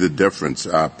don't see the difference.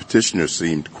 Petitioner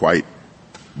seemed quite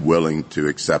willing to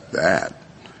accept that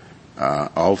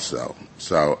also.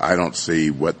 So I don't see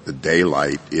what the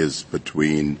daylight is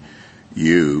between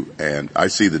you, and I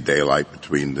see the daylight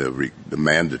between the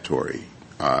mandatory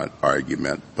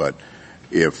argument, but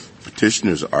if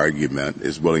petitioner's argument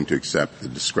is willing to accept the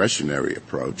discretionary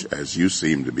approach, as you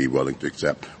seem to be willing to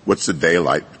accept, what's the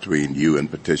daylight between you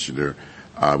and petitioner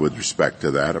with respect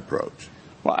to that approach?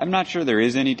 Well, I'm not sure there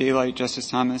is any daylight, Justice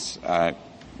Thomas.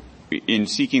 In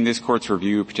seeking this court's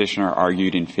review, petitioner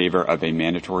argued in favor of a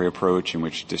mandatory approach in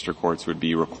which district courts would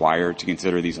be required to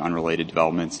consider these unrelated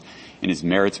developments. In his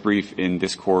merits brief in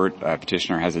this court,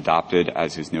 petitioner has adopted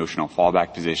as his notional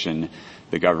fallback position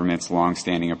the government's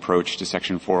longstanding approach to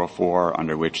Section 404,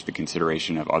 under which the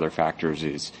consideration of other factors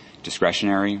is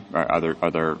discretionary, or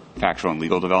other factual and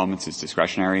legal developments is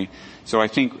discretionary. So I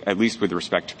think, at least with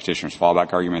respect to petitioner's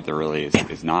fallback argument, there really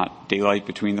is not daylight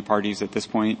between the parties at this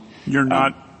point. You're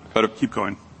not. Keep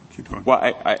going.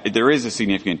 Well, there is a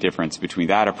significant difference between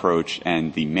that approach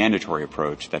and the mandatory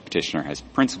approach that petitioner has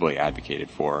principally advocated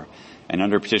for. And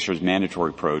under petitioner's mandatory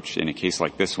approach, in a case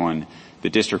like this one, the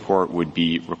district court would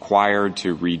be required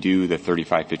to redo the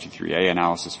 3553A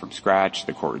analysis from scratch.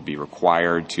 The court would be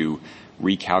required to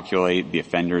recalculate the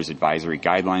offender's advisory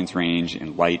guidelines range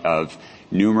in light of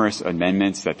numerous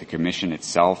amendments that the Commission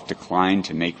itself declined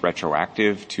to make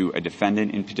retroactive to a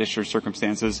defendant in petitioner's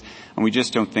circumstances. And we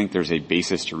just don't think there's a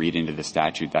basis to read into the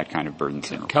statute that kind of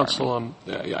burdensome requirement. Counsel,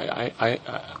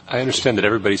 I understand that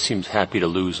everybody seems happy to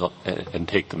lose and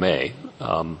take the may.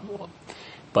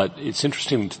 But it's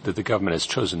interesting that the government has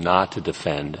chosen not to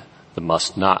defend the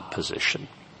must not position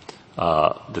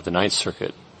that the Ninth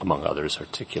Circuit, among others,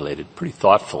 articulated pretty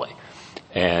thoughtfully.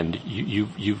 And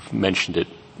you've mentioned it,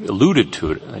 alluded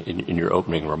to it in your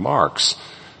opening remarks.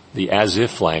 The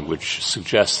as-if language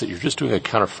suggests that you're just doing a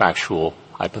counterfactual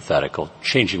hypothetical,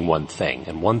 changing one thing,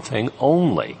 and one thing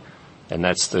only, and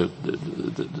that's the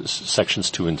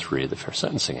Sections 2 and 3 of the Fair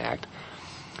Sentencing Act.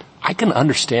 I can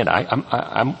understand. I'm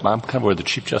kind of where the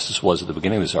Chief Justice was at the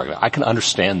beginning of this argument. I can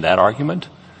understand that argument,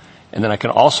 and then I can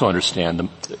also understand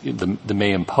the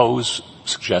may impose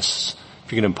suggests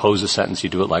if you can impose a sentence,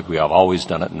 you do it like we have always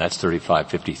done it, and that's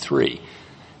 3553.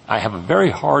 I have a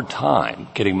very hard time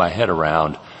getting my head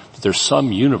around that there's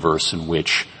some universe in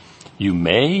which you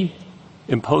may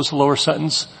impose a lower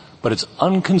sentence, but it's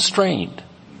unconstrained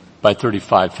by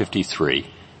 3553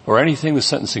 or anything the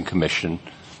Sentencing Commission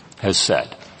has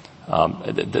said.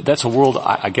 That's a world,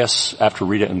 I guess, after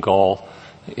Rita and Gall,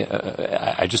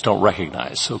 I just don't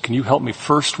recognize. So can you help me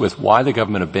first with why the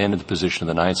government abandoned the position of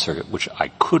the Ninth Circuit, which I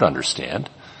could understand,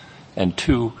 and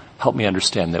two, help me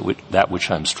understand that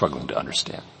which I'm struggling to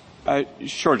understand.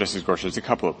 Sure, Justice Gorsuch. There's a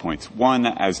couple of points. One,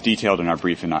 as detailed in our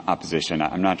brief in opposition,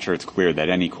 I'm not sure it's clear that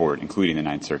any court, including the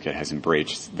Ninth Circuit, has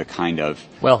embraced the kind of...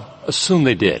 Well, assume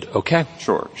they did, okay?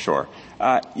 Sure.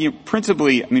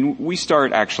 Principally, I mean, we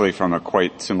start actually from a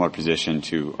quite similar position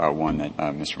to one that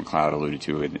Mr. McLeod alluded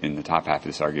to in the top half of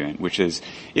this argument, which is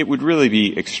it would really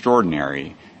be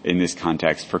extraordinary in this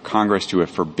context for Congress to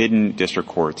have forbidden district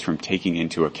courts from taking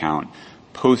into account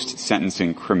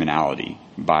post-sentencing criminality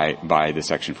by the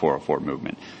Section 404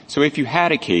 movement. So if you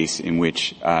had a case in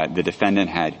which the defendant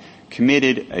had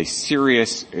committed a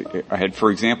serious, had,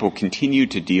 for example,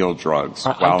 continued to deal drugs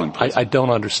while in prison. I don't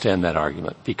understand that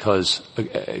argument because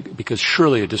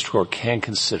surely a district court can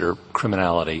consider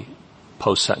criminality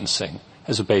post-sentencing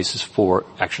as a basis for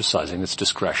exercising its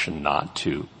discretion not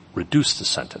to reduce the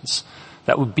sentence.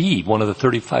 That would be one of the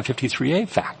 3553A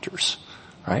factors,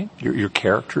 right? Your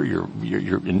character,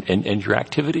 and your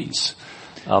activities.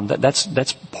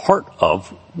 That's part of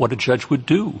what a judge would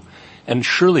do. And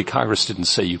surely Congress didn't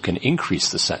say you can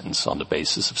increase the sentence on the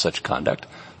basis of such conduct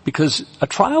because a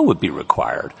trial would be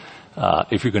required.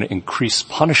 If you're going to increase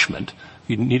punishment,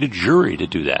 you need a jury to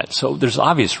do that. So there's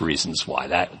obvious reasons why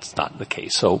that's not the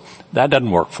case. So that doesn't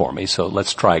work for me, so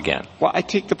let's try again. Well, I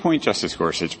take the point, Justice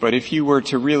Gorsuch, but if you were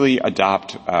to really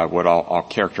adopt what I'll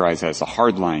characterize as a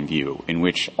hardline view in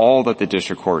which all that the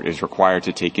district court is required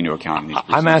to take into account in these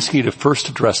proceedings. I'm asking you to first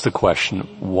address the question,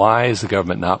 why is the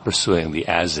government not pursuing the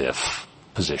as-if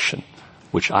position,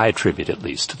 which I attribute at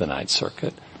least to the Ninth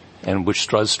Circuit, and which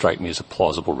does strike me as a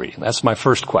plausible reading? That's my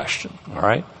first question, all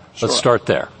right? Sure. Let's start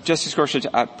there. Justice Gorsuch,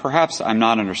 perhaps I'm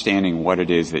not understanding what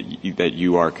it is that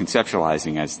you are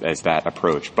conceptualizing as that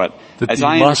approach, but as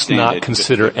I understand it... That you must not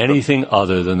consider anything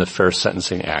other than the Fair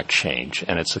Sentencing Act change,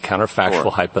 and it's a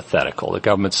counterfactual hypothetical. The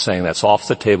government's saying that's off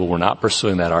the table, we're not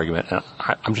pursuing that argument, and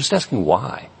I'm just asking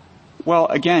why. Well,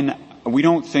 again, we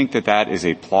don't think that that is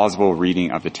a plausible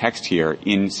reading of the text here,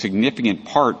 in significant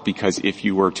part because if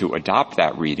you were to adopt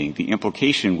that reading, the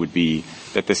implication would be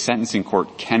that the sentencing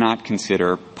court cannot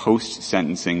consider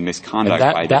post-sentencing misconduct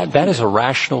by the defendant. That is a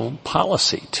rational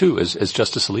policy, too, as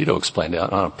Justice Alito explained.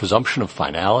 On a presumption of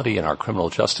finality in our criminal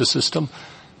justice system,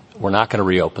 we're not going to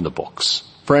reopen the books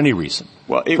for any reason.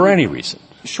 Any reason.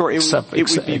 Sure, it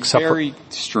would be very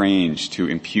strange to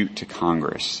impute to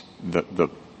Congress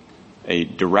a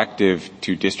directive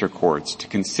to district courts to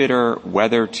consider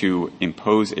whether to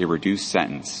impose a reduced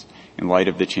sentence in light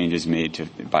of the changes made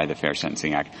by the Fair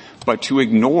Sentencing Act, but to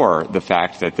ignore the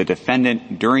fact that the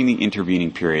defendant during the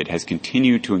intervening period has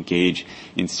continued to engage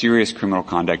in serious criminal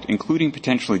conduct, including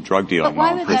potentially drug dealing. But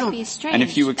why would that be strange? And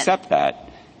if you accept that,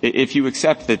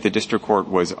 the district court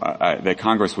was, that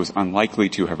Congress was unlikely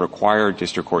to have required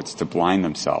district courts to blind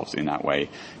themselves in that way,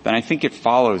 then I think it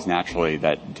follows naturally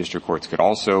that district courts could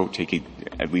also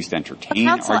at least entertain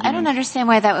Counsel, arguments. I don't understand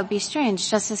why that would be strange.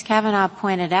 Justice Kavanaugh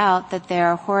pointed out that there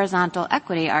are horizontal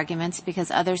equity arguments because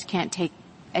others can't take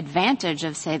advantage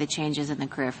of, say, the changes in the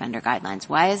career offender guidelines.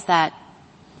 Why is that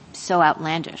so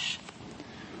outlandish?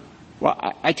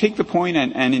 Well, I take the point,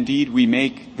 and indeed we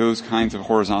make those kinds of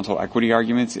horizontal equity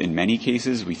arguments in many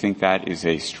cases. We think that is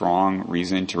a strong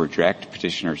reason to reject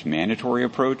petitioner's mandatory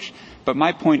approach. But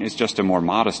my point is just a more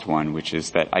modest one, which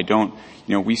is that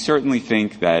we certainly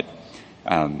think that,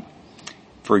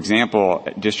 for example,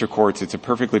 district courts, it's a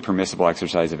perfectly permissible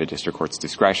exercise of a district court's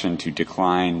discretion to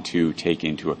decline to take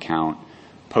into account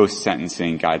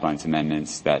post-sentencing guidelines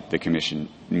amendments that the Commission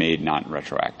made not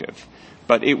retroactive.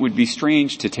 But it would be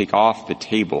strange to take off the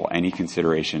table any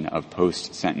consideration of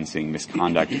post-sentencing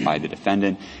misconduct by the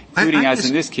defendant, including, as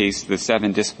in this case, the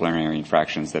 7 disciplinary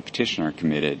infractions that petitioner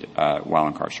committed while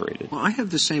incarcerated. Well, I have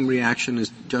the same reaction as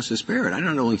Justice Barrett. I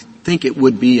don't only think it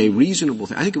would be a reasonable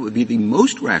thing. I think it would be the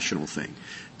most rational thing.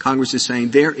 Congress is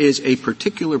saying there is a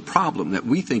particular problem that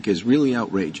we think is really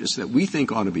outrageous, that we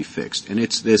think ought to be fixed, and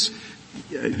it's this,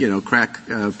 crack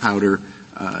powder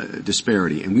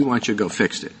disparity, and we want you to go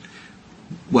fix it.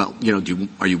 Well,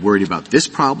 are you worried about this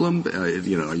problem? Are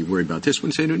you worried about this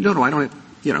one? Say, no, I don't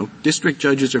have, district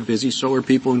judges are busy, so are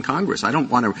people in Congress. I don't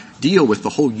want to deal with the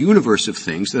whole universe of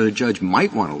things that a judge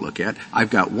might want to look at. I've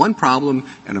got one problem,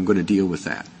 and I'm going to deal with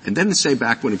that. And then to say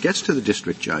back when it gets to the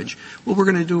district judge, well, we're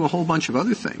going to do a whole bunch of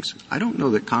other things. I don't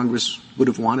know that Congress would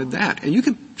have wanted that. And you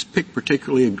can pick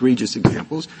particularly egregious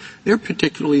examples. There are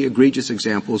particularly egregious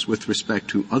examples with respect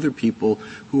to other people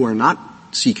who are not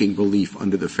seeking relief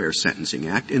under the Fair Sentencing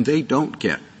Act, and they don't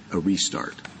get a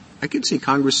restart. I could see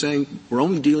Congress saying, we're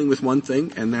only dealing with one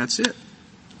thing, and that's it.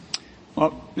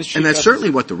 Well, and that's certainly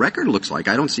what the record looks like.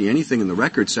 I don't see anything in the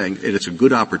record saying it's a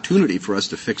good opportunity for us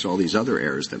to fix all these other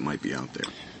errors that might be out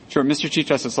there. Sure. Mr. Chief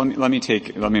Justice, let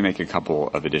me make a couple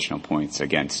of additional points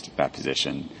against that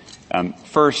position.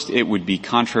 First, it would be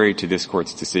contrary to this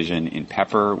Court's decision in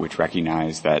Pepper, which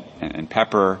recognized that, and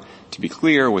Pepper, to be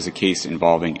clear, was a case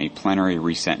involving a plenary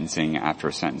resentencing after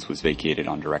a sentence was vacated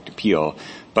on direct appeal.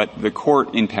 But the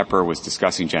Court in Pepper was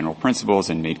discussing general principles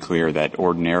and made clear that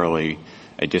ordinarily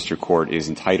a district court is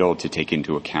entitled to take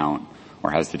into account or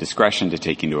has the discretion to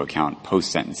take into account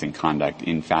post-sentencing conduct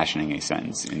in fashioning a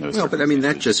sentence in those circumstances. But I mean,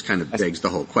 that just kind of begs the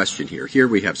whole question here. Here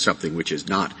we have something which is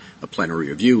not a plenary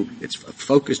review. It's a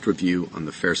focused review on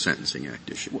the Fair Sentencing Act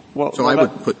issue. I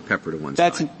would put Pepper to one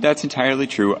side. That's entirely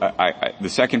true. The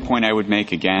second point I would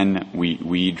make, again,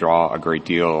 we draw a great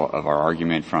deal of our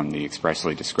argument from the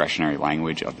expressly discretionary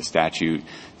language of the statute.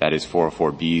 That is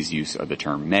 404B's use of the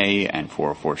term may and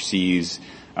 404C's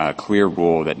clear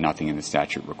rule that nothing in the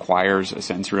statute requires a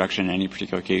sentence reduction in any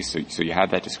particular case. So you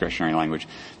have that discretionary language.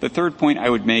 The third point I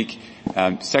would make,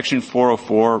 Section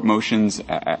 404 motions,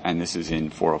 and this is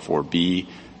in 404B,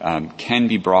 can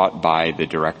be brought by the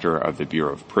director of the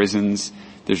Bureau of Prisons.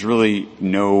 There's really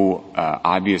no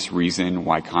obvious reason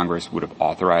why Congress would have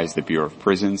authorized the Bureau of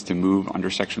Prisons to move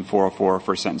under Section 404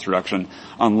 for sentence reduction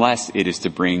unless it is to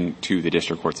bring to the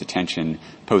district court's attention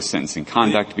post-sentencing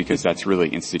conduct, because that's really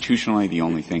institutionally the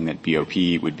only thing that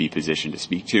BOP would be positioned to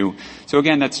speak to. So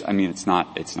again, it's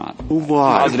not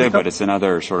positive, but it's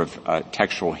another sort of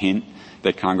textual hint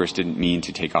that Congress didn't mean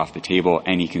to take off the table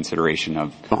any consideration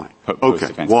of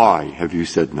post-offense. Okay. Why have you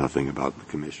said nothing about the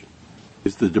Commission?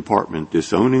 Is the Department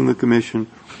disowning the Commission,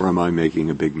 or am I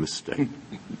making a big mistake?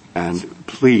 And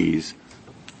please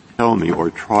tell me,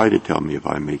 or try to tell me, if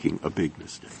I'm making a big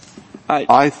mistake.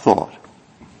 I thought,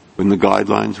 when the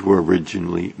guidelines were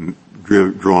originally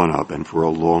drawn up, and for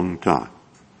a long time,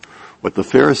 what the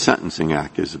Fair Sentencing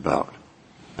Act is about,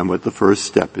 and what the first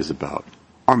step is about,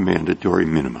 are mandatory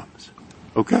minimums.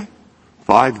 Okay?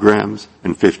 5 grams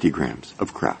and 50 grams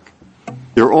of crack.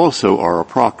 There also are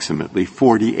approximately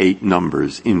 48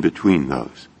 numbers in between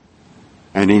those.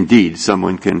 And indeed,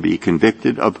 someone can be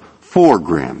convicted of 4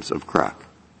 grams of crack.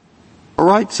 All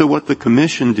right, so what the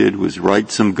Commission did was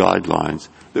write some guidelines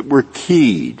that were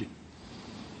keyed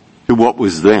to what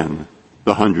was then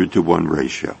the 100-to-1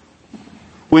 ratio.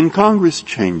 When Congress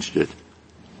changed it,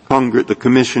 the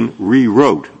Commission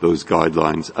rewrote those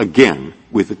guidelines again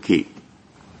with a key.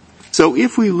 So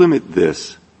if we limit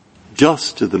this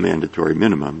just to the mandatory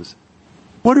minimums,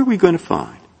 what are we going to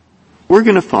find? We're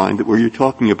going to find that where you're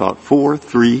talking about 4,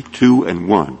 3, 2, and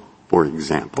 1, for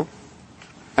example,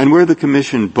 and where the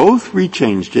Commission both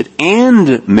rechanged it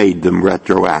and made them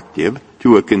retroactive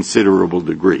to a considerable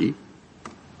degree,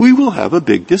 we will have a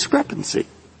big discrepancy.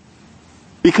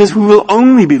 Because we will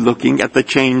only be looking at the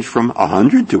change from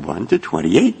 100-to-1 to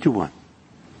 28-to-1.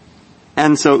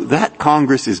 And so that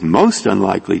Congress is most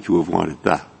unlikely to have wanted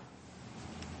that.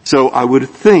 So I would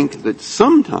think that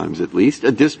sometimes at least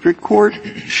a district court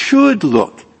should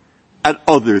look at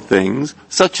other things,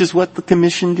 such as what the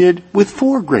Commission did with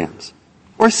 4 grams,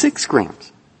 or 6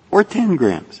 grams, or 10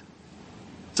 grams.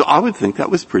 So I would think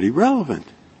that was pretty relevant.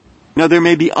 Now there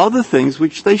may be other things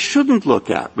which they shouldn't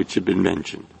look at, which have been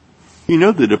mentioned. You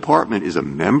know, the department is a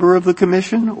member of the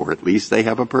Commission, or at least they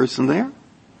have a person there,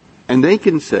 and they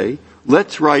can say,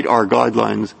 let's write our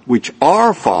guidelines, which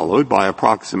are followed by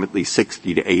approximately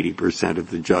 60 to 80% of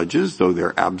the judges, though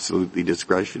they're absolutely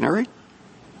discretionary,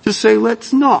 to say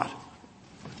let's not.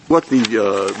 What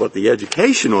the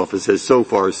Education Office has so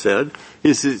far said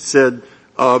is it said,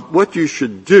 what you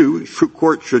should do,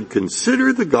 court should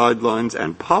consider the guidelines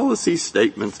and policy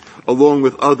statements along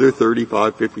with other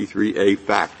 3553A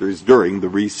factors during the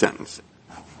resentencing.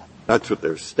 That's what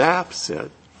their staff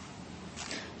said.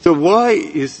 So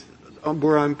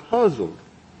where I'm puzzled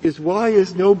is why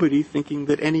is nobody thinking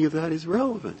that any of that is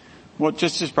relevant? Well,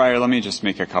 Justice Breyer, let me just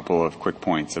make a couple of quick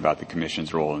points about the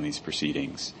Commission's role in these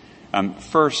proceedings.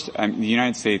 First, the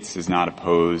United States does not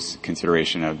oppose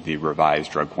consideration of the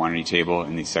revised drug quantity table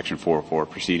in these Section 404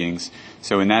 proceedings.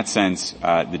 So in that sense,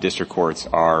 the district courts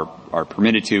are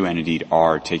permitted to and indeed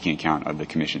are taking account of the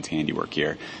Commission's handiwork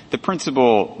here. The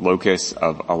principal locus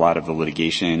of a lot of the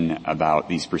litigation about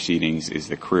these proceedings is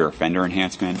the career offender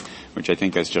enhancement, which I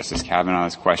think, as Justice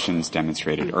Kavanaugh's questions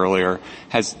demonstrated earlier,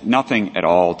 has nothing at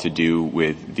all to do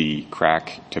with the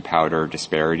crack to powder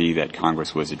disparity that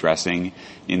Congress was addressing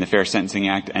in the Fair Sentencing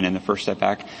Act and in the First Step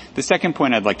Act. The second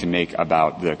point I'd like to make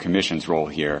about the Commission's role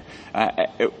here,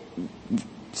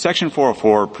 Section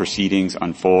 404 proceedings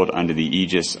unfold under the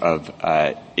aegis of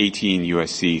 18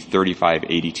 U.S.C.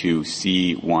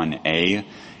 3582C1A.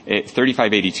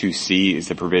 3582C is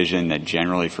the provision that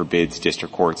generally forbids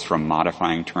district courts from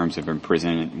modifying terms of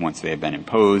imprisonment once they have been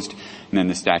imposed. And then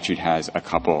the statute has a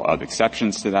couple of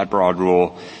exceptions to that broad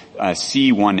rule.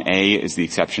 C1A is the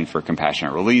exception for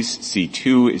compassionate release.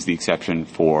 C2 is the exception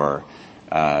for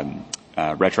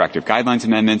retroactive guidelines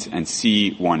amendments, and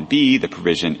C1B, the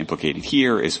provision implicated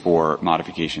here, is for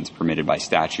modifications permitted by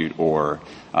statute or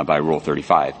by Rule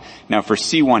 35. Now, for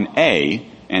C1A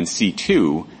and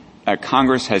C2,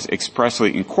 Congress has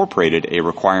expressly incorporated a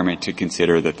requirement to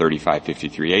consider the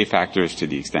 3553A factors to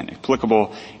the extent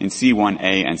applicable. In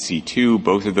C1A and C2,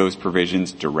 both of those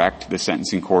provisions direct the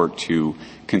sentencing court to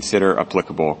consider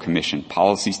applicable Commission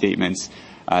policy statements.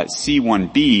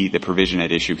 C1B, the provision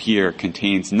at issue here,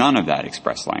 contains none of that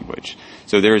express language.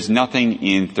 So there is nothing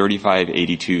in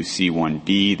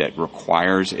 3582C1B that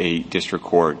requires a district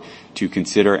court to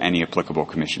consider any applicable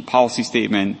Commission policy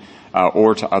statement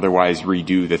or to otherwise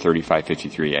redo the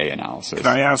 3553A analysis. Can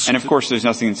I ask? And of course, there's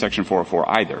nothing in Section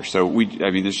 404 either. So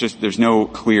there's no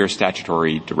clear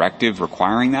statutory directive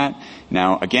requiring that.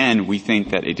 Now, again, we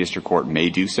think that a district court may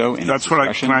do so in its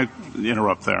discretion. Can I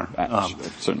interrupt there?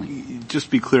 Certainly.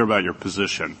 Just be clear about your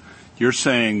position. You're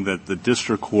saying that the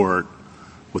district court,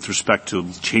 with respect to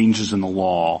changes in the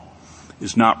law,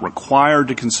 is not required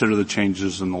to consider the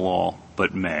changes in the law,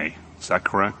 but may. Is that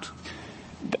correct?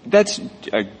 That's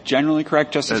generally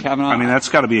correct, Justice Kavanaugh. I mean, that's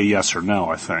got to be a yes or no,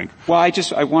 I think. Well, I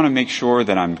want to make sure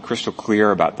that I'm crystal clear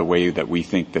about the way that we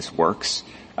think this works.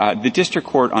 The district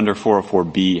court under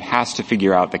 404B has to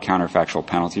figure out the counterfactual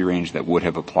penalty range that would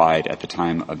have applied at the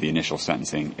time of the initial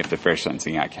sentencing if the Fair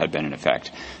Sentencing Act had been in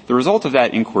effect. The result of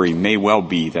that inquiry may well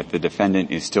be that the defendant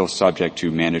is still subject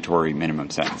to mandatory minimum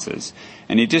sentences.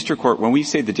 And a district court, when we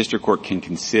say the district court can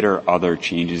consider other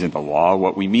changes in the law,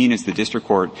 what we mean is the district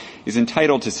court is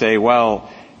entitled to say, well,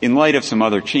 in light of some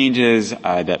other changes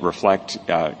that reflect,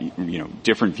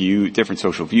 different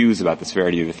social views about the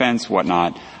severity of the offense,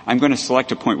 whatnot, I'm going to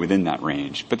select a point within that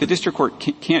range. But the district court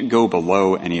can't go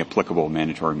below any applicable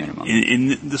mandatory minimum.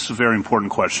 This is a very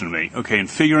important question to me. Okay, in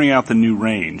figuring out the new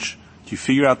range, do you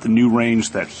figure out the new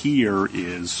range that here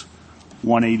is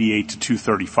 188 to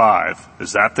 235?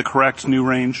 Is that the correct new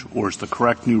range, or is the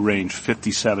correct new range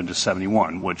 57 to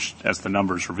 71, which, as the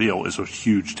numbers reveal, is a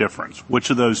huge difference?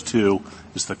 Which of those two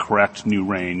is the correct new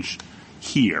range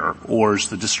here, or does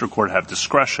the district court have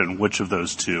discretion, which of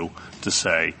those two, to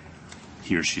say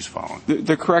he or she's following?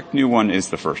 The correct new one is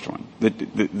the first one.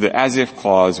 The as-if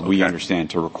clause we understand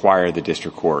to require the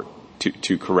district court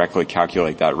to correctly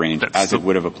calculate that range as it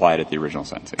would have applied at the original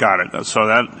sentencing. Got it. So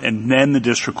and then the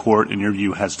district court, in your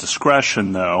view, has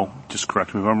discretion, though, just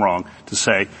correct me if I'm wrong, to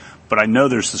say, but I know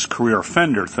there's this career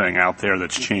offender thing out there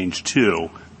that's changed too,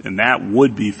 and that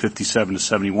would be 57 to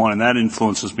 71, and that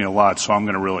influences me a lot, so I'm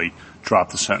going to really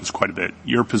drop the sentence quite a bit.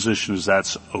 Your position is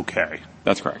that's okay?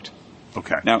 That's correct.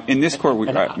 Okay. Now, in this court,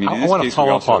 I want to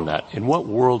follow up on that. In what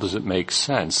world does it make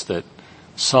sense that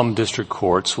some district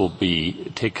courts will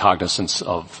take cognizance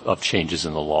of changes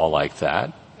in the law like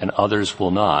that, and others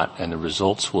will not, and the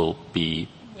results will be,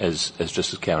 as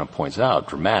Justice Kavanaugh points out,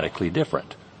 dramatically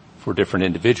different for different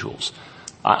individuals?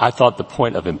 I thought the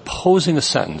point of imposing a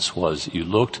sentence was you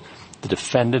looked the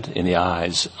defendant in the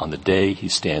eyes on the day he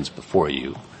stands before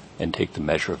you and take the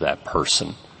measure of that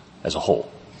person as a whole.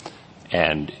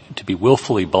 And to be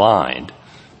willfully blind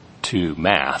to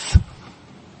math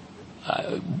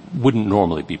wouldn't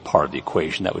normally be part of the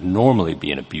equation. That would normally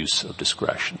be an abuse of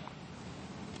discretion.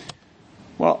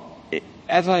 Well,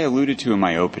 as I alluded to in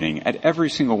my opening, at every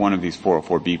single one of these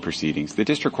 404B proceedings, the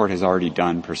district court has already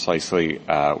done precisely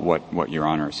what Your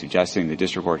Honor is suggesting. The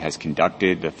district court has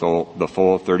conducted the full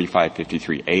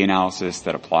 3553A analysis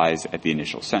that applies at the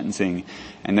initial sentencing,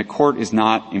 and the court is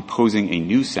not imposing a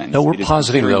new sentence. No, we're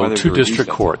positing, though, two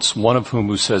district courts, one of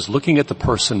whom says, looking at the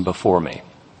person before me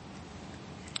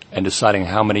and deciding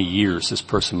how many years this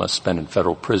person must spend in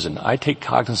federal prison, I take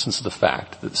cognizance of the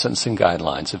fact that sentencing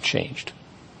guidelines have changed.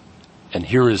 And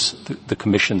here is the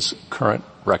Commission's current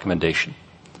recommendation.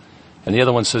 And the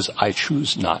other one says, I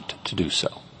choose not to do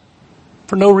so.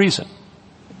 For no reason.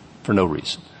 For no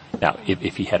reason. Now,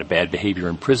 if he had a bad behavior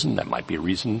in prison, that might be a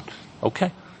reason,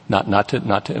 okay, not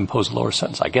to impose a lower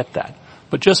sentence. I get that.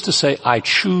 But just to say, I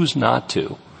choose not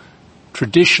to,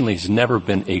 traditionally has never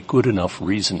been a good enough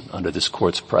reason under this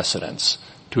Court's precedents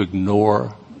to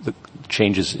ignore the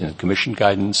changes in Commission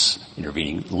guidance,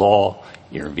 intervening law,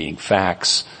 intervening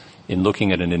facts, in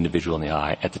looking at an individual in the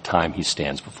eye at the time he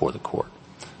stands before the court.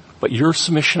 But your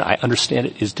submission, I understand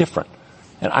it, is different.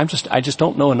 And I just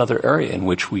don't know another area in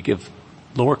which we give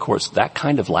lower courts that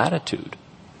kind of latitude.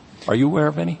 Are you aware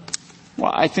of any?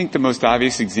 Well, I think the most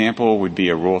obvious example would be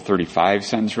a Rule 35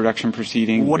 sentence reduction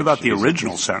proceeding. Well, what about the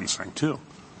original sentencing, too?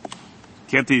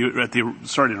 Can't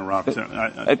sorry to interrupt,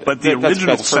 but the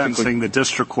original sentencing, the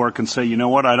district court can say, you know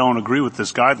what, I don't agree with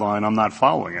this guideline, I'm not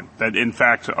following it. That, in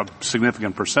fact, a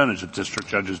significant percentage of district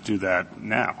judges do that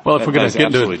now. Well, if we're going to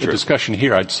get into a discussion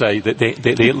here, I'd say that they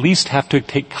at least have to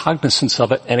take cognizance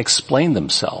of it and explain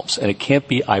themselves. And it can't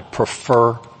be, I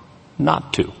prefer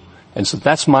not to. And so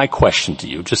that's my question to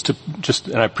you.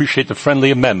 And I appreciate the friendly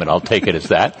amendment. I'll take it as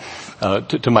that,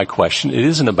 to my question. It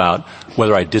isn't about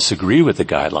whether I disagree with the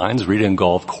guidelines. Rita and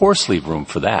Gall, of course, leave room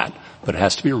for that. But it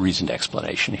has to be a reasoned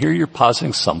explanation. Here you're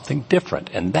positing something different.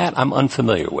 And that I'm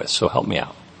unfamiliar with. So help me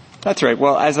out. That's right.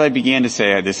 Well, as I began to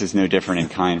say, this is no different in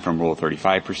kind from Rule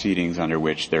 35 proceedings, under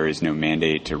which there is no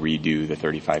mandate to redo the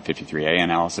 3553A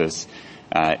analysis.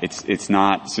 It's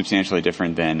not substantially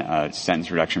different than a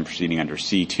sentence reduction proceeding under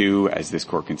C2, as this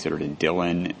court considered in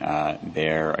Dillon.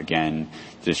 There, again,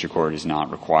 the district court is not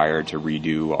required to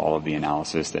redo all of the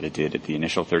analysis that it did at the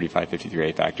initial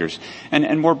 3553A factors.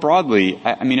 And more broadly,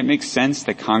 I mean, it makes sense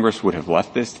that Congress would have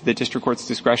left this to the district court's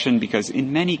discretion, because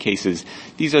in many cases,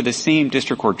 these are the same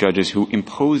district court judges who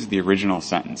imposed the original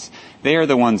sentence. They are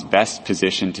the ones best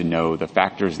positioned to know the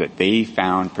factors that they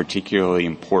found particularly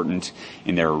important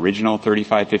in their original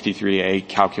 3553A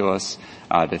calculus,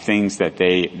 the things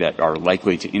that are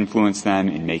likely to influence them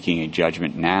in making a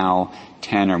judgment now,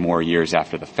 10 or more years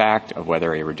after the fact, of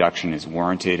whether a reduction is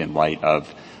warranted in light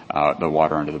of the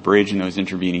water under the bridge in those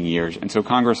intervening years. And so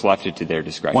Congress left it to their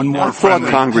discretion. I thought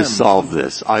Congress solved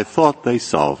this. I thought they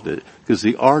solved it, because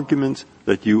the arguments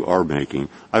that you are making,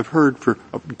 I've heard for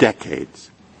decades,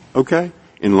 okay,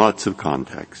 in lots of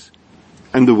contexts.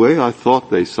 And the way I thought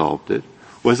they solved it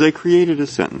was they created a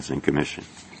sentencing commission.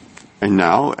 And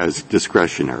now, as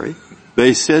discretionary,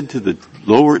 they said to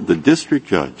the district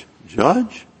judge,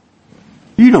 Judge,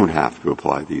 You don't have to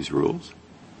apply these rules.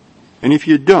 And if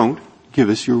you don't, give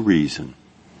us your reason.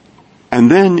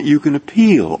 And then you can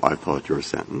appeal, I thought, your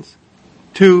sentence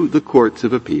to the courts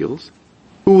of appeals,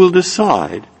 who will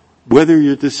decide whether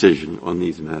your decision on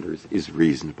these matters is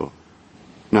reasonable.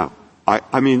 Now,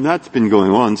 I mean, that's been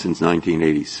going on since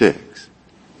 1986,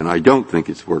 and I don't think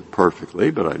it's worked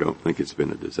perfectly, but I don't think it's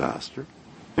been a disaster.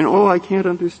 And all I can't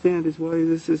understand is why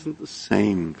this isn't the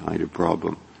same kind of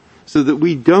problem, so that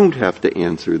we don't have to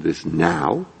answer this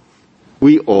now.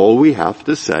 All we have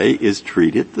to say is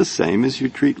treat it the same as you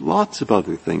treat lots of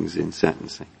other things in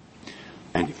sentencing.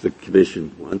 And if the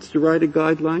Commission wants to write a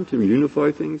guideline to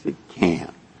unify things, it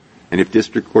can. And if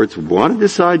district courts want to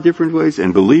decide different ways,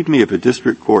 and believe me, if a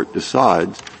district court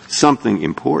decides something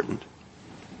important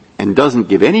and doesn't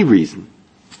give any reason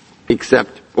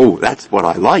except, that's what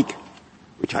I like,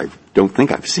 which I don't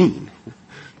think I've seen,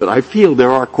 but I feel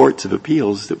there are courts of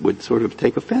appeals that would sort of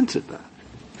take offense at that.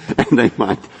 And they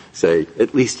might say,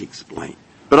 at least explain.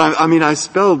 But I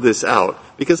spelled this out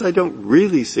because I don't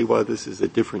really see why this is a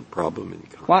different problem in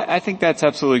Congress. Well, I think that's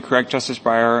absolutely correct, Justice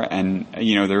Breyer. And,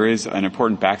 there is an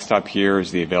important backstop here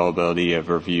is the availability of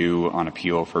review on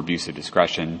appeal for abuse of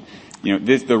discretion.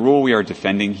 The rule we are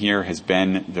defending here has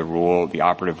been the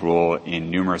operative rule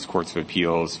in numerous courts of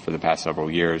appeals for the past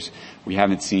several years. We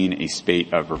haven't seen a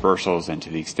spate of reversals, and to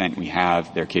the extent we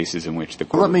have, there are cases in which the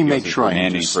court is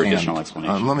demanding for additional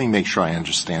explanation. Let me make sure I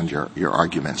understand your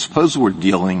argument. Suppose we're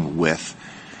dealing with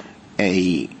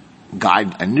a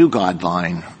new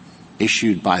guideline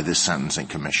issued by the Sentencing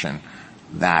Commission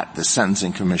that the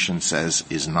Sentencing Commission says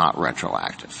is not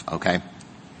retroactive, okay?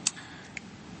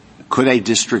 Could a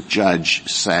district judge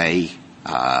say,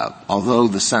 although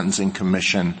the Sentencing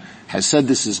Commission has said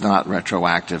this is not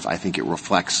retroactive, I think it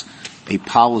reflects a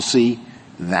policy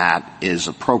that is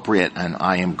appropriate and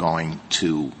I am going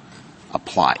to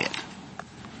apply it?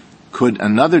 Could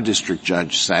another district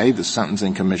judge say the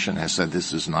Sentencing Commission has said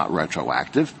this is not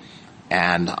retroactive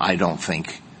and I don't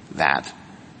think that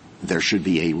there should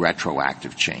be a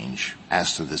retroactive change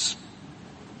as to this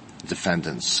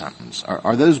defendant's sentence?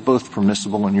 Are those both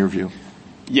permissible in your view?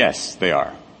 Yes, they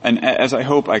are. And as I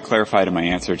hope I clarified in my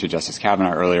answer to Justice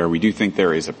Kavanaugh earlier, we do think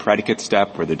there is a predicate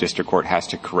step where the district court has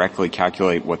to correctly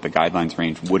calculate what the guidelines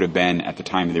range would have been at the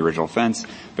time of the original offense.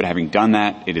 But having done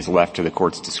that, it is left to the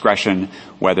court's discretion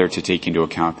whether to take into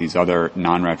account these other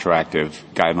non-retroactive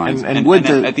guidelines. And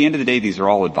at the end of the day, these are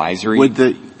all advisory. Would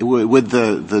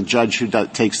the judge who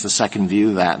takes the second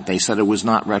view that they said it was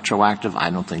not retroactive, I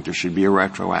don't think there should be a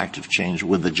retroactive change,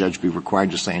 would the judge be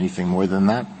required to say anything more than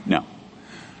that? No.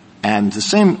 And the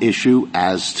same issue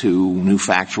as to new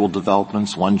factual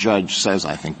developments. One judge says,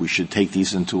 I think we should take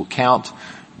these into account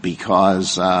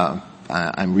because I'm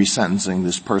resentencing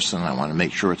this person. I want to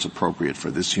make sure it's appropriate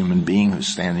for this human being who's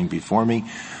standing before me.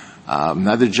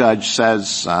 Another judge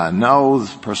says, no,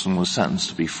 this person was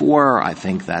sentenced before. I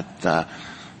think that the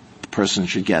person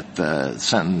should get the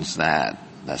sentence that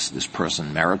this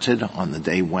person merited on the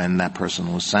day when that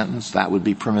person was sentenced. That would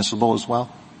be permissible as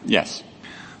well? Yes.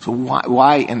 So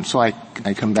why, and so I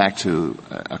come back to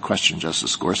a question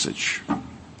Justice Gorsuch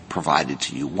provided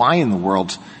to you. Why in the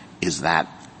world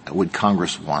would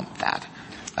Congress want that?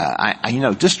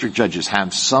 District judges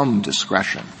have some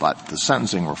discretion, but the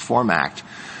Sentencing Reform Act,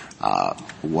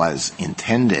 was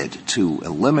intended to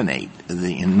eliminate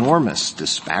the enormous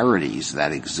disparities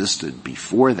that existed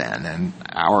before then, and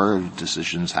our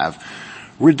decisions have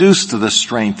reduced to the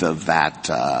strength of that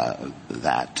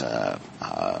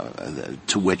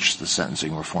to which the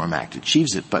Sentencing Reform Act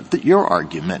achieves it. But your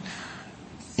argument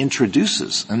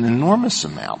introduces an enormous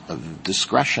amount of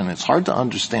discretion. It's hard to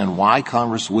understand why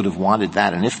Congress would have wanted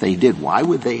that, and if they did, why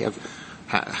would they have?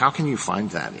 How can you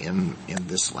find that in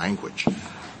this language?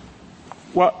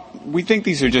 Well, we think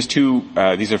these are just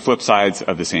these are flip sides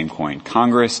of the same coin.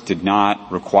 Congress did not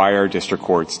require district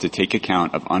courts to take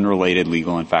account of unrelated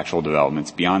legal and factual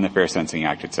developments beyond the Fair Sentencing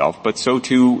Act itself, but so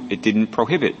too it didn't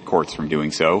prohibit courts from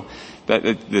doing so.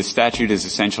 That the statute is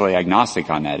essentially agnostic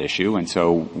on that issue, and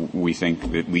so we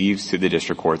think it leaves to the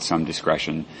district courts some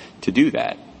discretion to do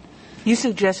that. You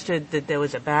suggested that there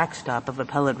was a backstop of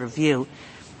appellate review,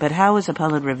 but how is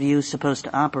appellate review supposed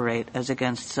to operate as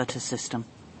against such a system?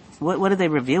 What are they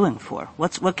reviewing for?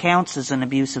 What counts as an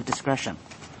abuse of discretion?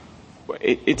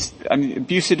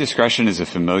 Abuse of discretion is a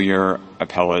familiar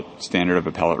standard of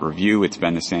appellate review. It's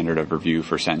been the standard of review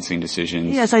for sentencing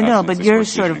decisions. Yes, I know, but you're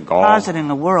sort of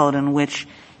positing a world in which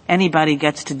anybody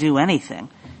gets to do anything.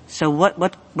 So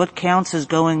what counts as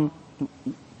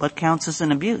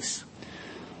an abuse?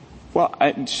 Well,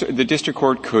 the district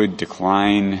court could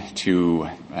decline to,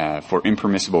 for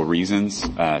impermissible reasons,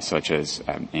 such as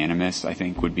animus, I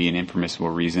think, would be an impermissible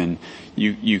reason.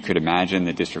 You could imagine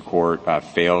the district court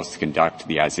fails to conduct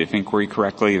the as-if inquiry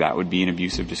correctly. That would be an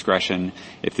abuse of discretion.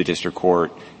 If the district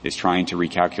court is trying to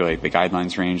recalculate the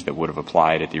guidelines range that would have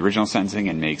applied at the original sentencing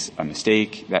and makes a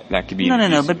mistake, that could be an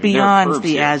abuse. But beyond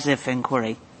the as-if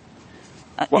inquiry.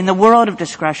 In the world of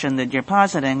discretion that you're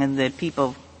positing and that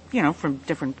people, from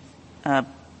different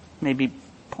maybe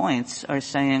points are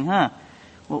saying, well,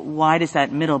 why does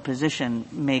that middle position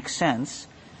make sense?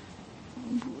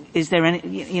 Is there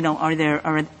any, are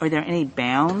there any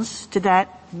bounds to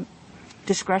that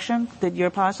discretion that you're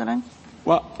positing?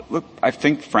 Well, look, I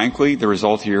think, frankly, the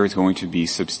result here is going to be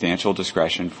substantial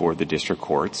discretion for the district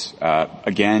courts.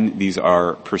 Again, these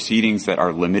are proceedings that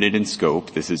are limited in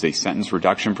scope. This is a sentence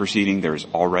reduction proceeding. There is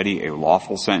already a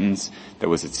lawful sentence that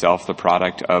was itself the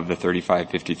product of the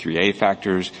 3553A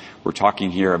factors. We're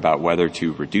talking here about whether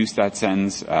to reduce that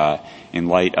sentence in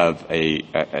light of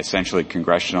essentially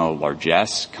congressional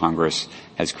largesse. Congress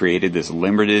has created this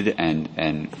limited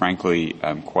and frankly,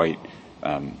 quite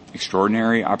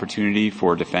extraordinary opportunity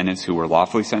for defendants who were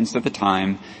lawfully sentenced at the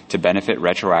time to benefit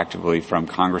retroactively from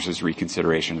Congress's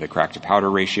reconsideration of the crack-to-powder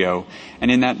ratio.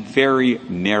 And in that very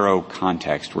narrow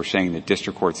context, we're saying that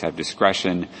district courts have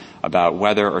discretion about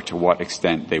whether or to what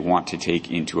extent they want to take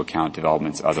into account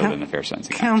developments other than the Fair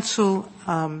Sentencing Act. Counsel,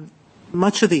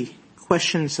 much of the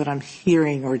questions that I'm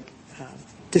hearing or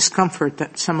discomfort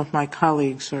that some of my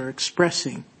colleagues are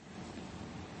expressing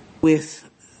with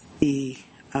the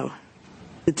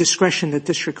discretion that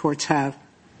district courts have.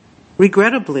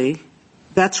 Regrettably,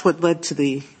 that's what led to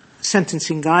the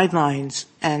sentencing guidelines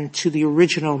and to the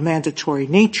original mandatory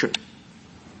nature.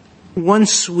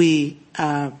 Once we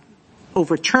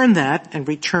overturn that and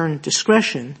return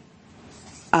discretion,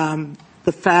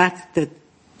 the fact that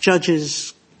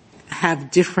judges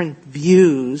have different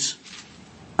views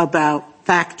about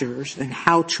factors and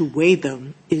how to weigh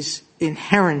them is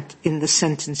inherent in the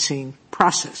sentencing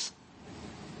process.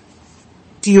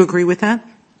 Do you agree with that?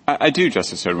 I do,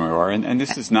 Justice Sotomayor, and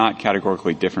this is not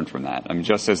categorically different from that. I mean,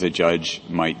 just as a judge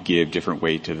might give different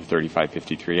weight to the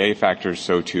 3553A factors,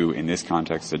 so too in this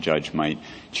context a judge might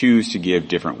choose to give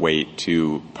different weight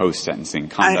to post-sentencing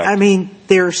conduct. I mean,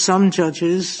 there are some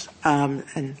judges,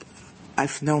 and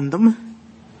I've known them,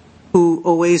 who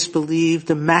always believed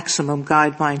the maximum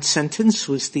guideline sentence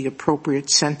was the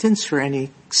appropriate sentence for any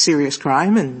serious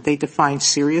crime, and they define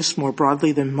serious more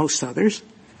broadly than most others.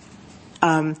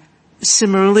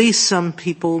 Similarly, some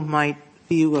people might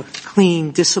view a clean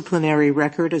disciplinary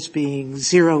record as being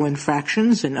 0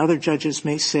 infractions, and other judges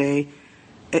may say,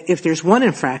 if there's 1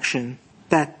 infraction,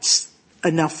 that's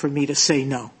enough for me to say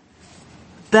no.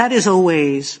 That is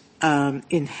always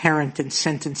inherent in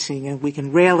sentencing, and we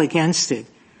can rail against it.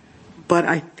 But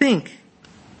I think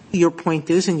your point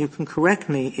is, and you can correct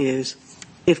me, is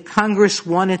if Congress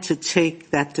wanted to take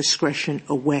that discretion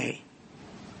away,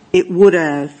 it would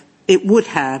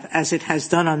have, as it has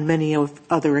done on many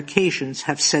other occasions,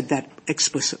 have said that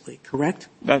explicitly, correct?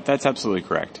 That's absolutely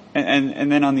correct.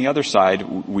 And then on the other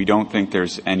side, we don't think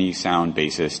there's any sound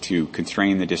basis to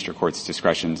constrain the district court's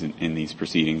discretions in these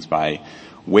proceedings by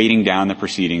weighting down the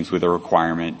proceedings with a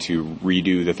requirement to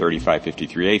redo the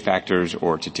 3553A factors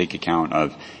or to take account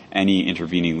of any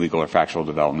intervening legal or factual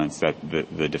developments that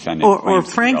the defendant or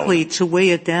frankly, to weigh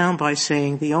it down by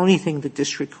saying the only thing the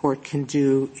district court can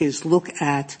do is look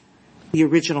at the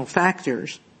original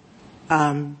factors,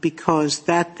 because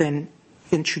that then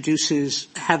introduces,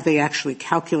 have they actually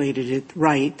calculated it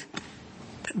right,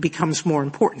 becomes more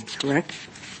important, correct?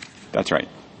 That's right.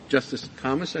 Justice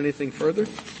Thomas, anything further?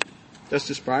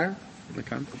 Justice Breyer?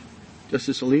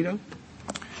 Justice Alito?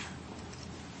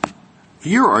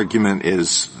 Your argument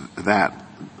is that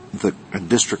the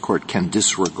district court can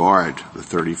disregard the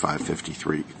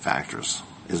 3553 factors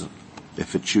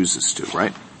if it chooses to,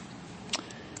 right?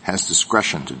 Has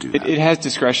discretion to do that. It has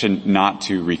discretion not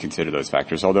to reconsider those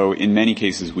factors, although in many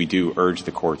cases we do urge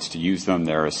the courts to use them.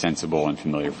 They're a sensible and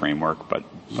familiar framework, but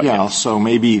yeah, so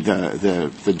maybe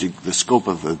the scope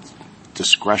of the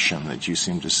discretion that you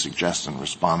seem to suggest in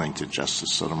responding to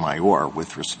Justice Sotomayor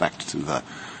with respect to the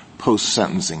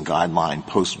post-sentencing guideline,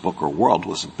 post-Booker world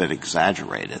was a bit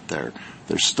exaggerated. There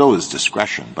still is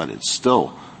discretion, but it's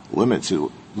still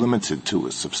limited to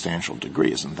a substantial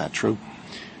degree. Isn't that true?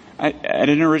 At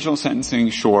an original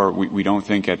sentencing, sure, we don't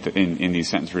think in these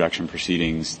sentence reduction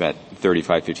proceedings that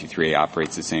 3553A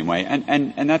operates the same way.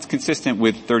 And that's consistent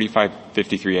with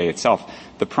 3553A itself.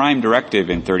 The prime directive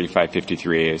in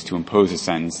 3553A is to impose a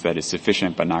sentence that is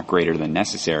sufficient but not greater than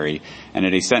necessary. And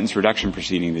at a sentence reduction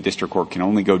proceeding, the district court can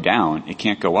only go down. It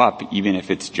can't go up, even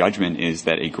if its judgment is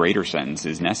that a greater sentence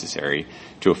is necessary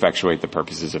to effectuate the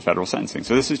purposes of federal sentencing.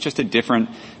 So this is just a different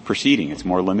proceeding. It's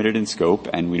more limited in scope,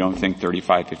 and we don't think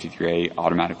 3553A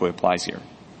automatically applies here.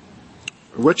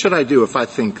 What should I do if I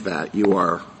think that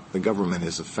the government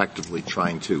is effectively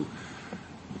trying to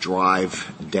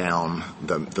drive down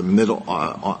the middle,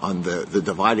 on the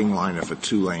dividing line of a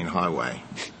 2-lane highway,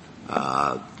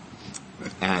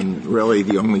 and really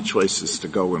the only choice is to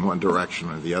go in one direction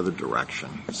or the other direction.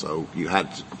 So you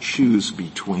had to choose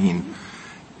between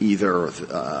either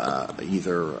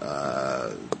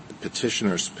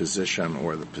petitioner's position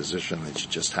or the position that you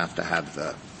just have to have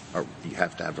a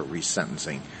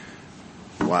resentencing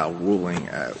while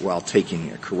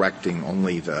correcting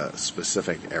only the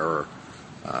specific error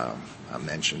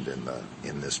mentioned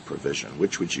in this provision.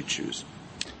 Which would you choose?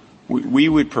 We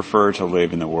would prefer to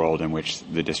live in the world in which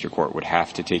the district court would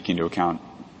have to take into account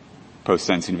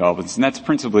post-sentencing developments, and that's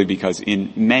principally because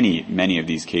in many of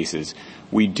these cases,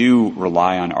 we do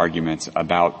rely on arguments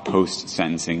about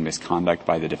post-sentencing misconduct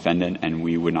by the defendant, and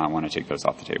we would not want to take those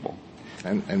off the table.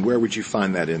 And where would you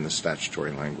find that in the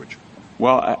statutory language?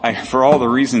 Well, for all the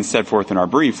reasons set forth in our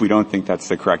brief, we don't think that's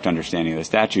the correct understanding of the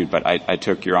statute, but I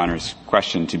took Your Honor's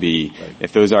question to be,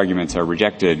 if those arguments are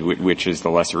rejected, which is the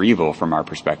lesser evil from our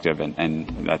perspective,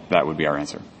 and that would be our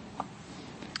answer.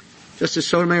 Justice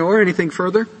Sotomayor, anything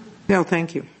further? No,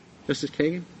 thank you. Justice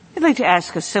Kagan? I'd like to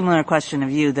ask a similar question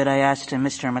of you that I asked to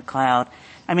Mr. McLeod.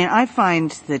 I mean, I find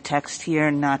the text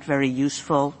here not very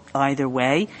useful either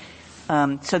way,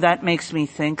 so that makes me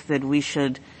think that we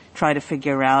should try to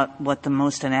figure out what the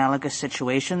most analogous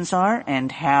situations are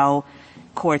and how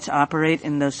courts operate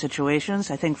in those situations.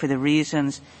 I think for the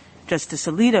reasons Justice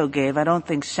Alito gave, I don't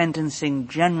think sentencing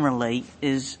generally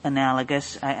is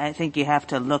analogous. I think you have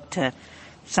to look to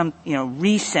some,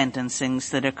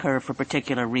 resentencings that occur for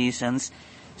particular reasons.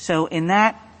 So in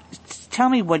that, tell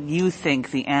me what you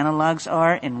think the analogs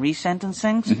are in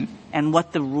resentencings and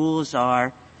what the rules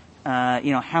are,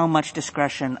 how much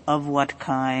discretion, of what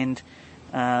kind,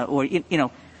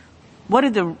 what are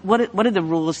the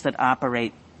rules that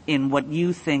operate in what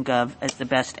you think of as the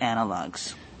best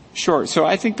analogs? Sure. So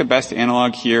I think the best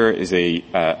analog here is a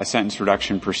sentence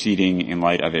reduction proceeding in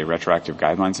light of a retroactive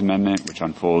guidelines amendment, which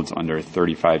unfolds under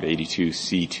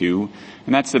 3582C2.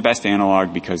 And that's the best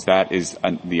analog because that is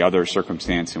the other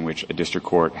circumstance in which a district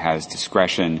court has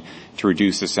discretion to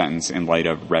reduce the sentence in light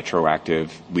of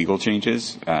retroactive legal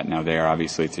changes. Now there,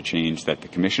 obviously, it's a change that the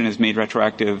Commission has made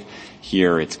retroactive.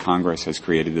 Here, it's Congress has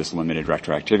created this limited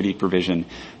retroactivity provision.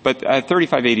 But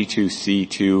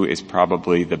 3582C2 is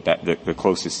probably the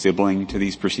closest sibling to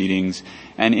these proceedings.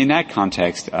 And in that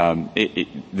context,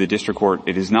 the district court,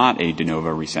 it is not a de novo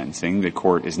resentencing. The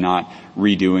court is not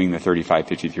redoing the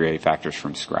 3553A factors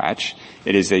from scratch.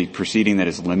 It is a proceeding that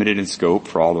is limited in scope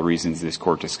for all the reasons this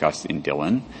court discussed in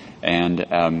Dillon. And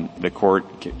the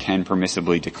court can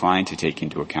permissibly decline to take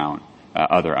into account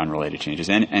other unrelated changes.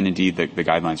 And indeed, the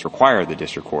guidelines require the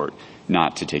district court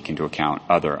not to take into account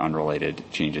other unrelated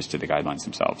changes to the guidelines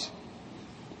themselves.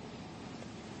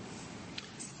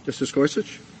 Justice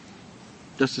Gorsuch?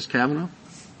 Justice Kavanaugh?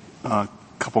 A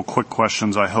couple quick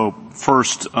questions, I hope.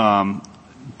 First,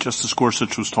 Justice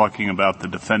Gorsuch was talking about the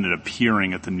defendant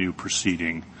appearing at the new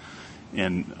proceeding.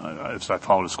 And as I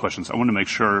followed his questions, I want to make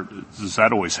sure, does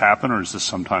that always happen or is this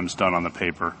sometimes done on the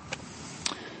paper?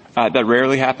 That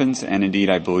rarely happens, and indeed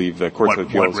I believe the Courts of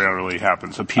Appeals... What rarely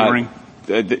happens? Appearing?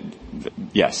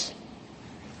 Yes.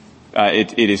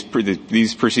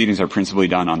 These proceedings are principally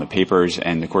done on the papers,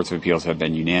 and the Courts of Appeals have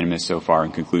been unanimous so far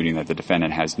in concluding that the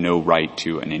defendant has no right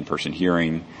to an in-person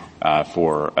hearing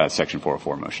for a Section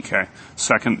 404 motion. Okay.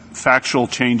 Second, factual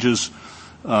changes.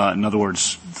 In other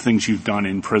words, things you've done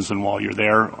in prison while you're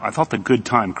there. I thought the good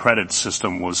time credit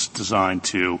system was designed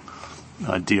to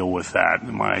deal with that.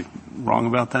 Am I wrong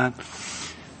about that?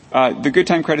 The good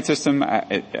time credit system,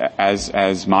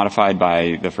 as modified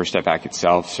by the First Step Act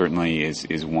itself, certainly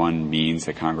is one means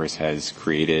that Congress has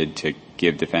created to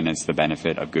give defendants the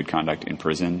benefit of good conduct in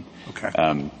prison.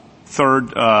 Okay.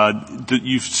 Third,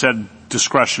 you've said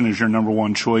discretion is your number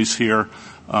one choice here.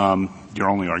 Your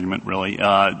only argument, really.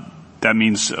 That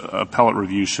means appellate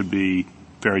review should be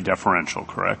very deferential,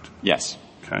 correct? Yes.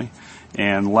 Okay.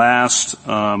 And last,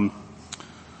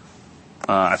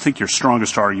 I think your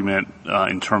strongest argument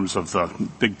in terms of the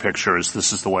big picture is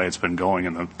this is the way it's been going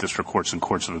in the district courts and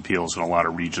courts of appeals in a lot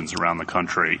of regions around the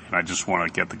country. And I just want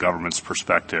to get the government's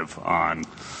perspective on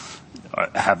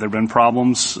have there been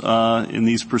problems in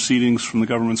these proceedings from the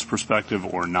government's perspective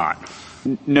or not?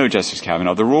 No, Justice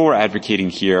Kavanaugh. The rule we're advocating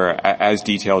here, as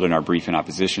detailed in our brief in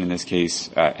opposition in this case,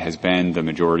 has been the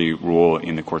majority rule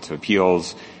in the courts of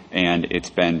appeals, and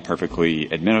it's been perfectly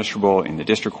administrable in the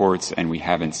district courts, and we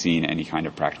haven't seen any kind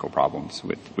of practical problems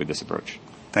with this approach.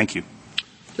 Thank you.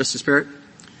 Justice Barrett?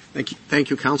 Thank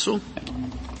you, counsel.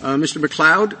 Mr.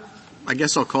 McLeod, I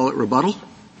guess I'll call it rebuttal.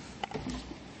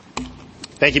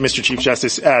 Thank you, Mr. Chief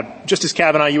Justice. Justice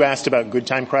Kavanaugh, you asked about good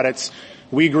time credits.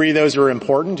 We agree those are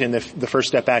important, and the First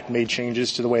Step Act made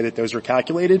changes to the way that those are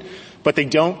calculated, but they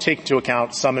don't take into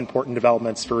account some important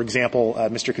developments. For example,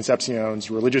 Mr. Concepcion's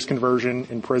religious conversion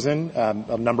in prison.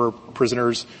 A number of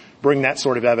prisoners bring that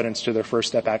sort of evidence to their First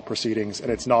Step Act proceedings, and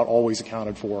it's not always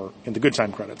accounted for in the good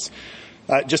time credits.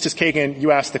 Justice Kagan,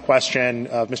 you asked the question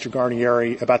of Mr.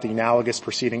 Garnieri about the analogous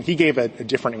proceeding. He gave a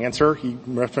different answer. He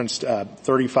referenced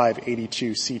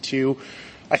 3582C2.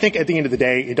 I think at the end of the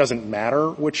day, it doesn't matter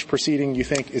which proceeding you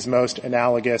think is most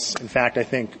analogous. In fact, I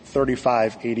think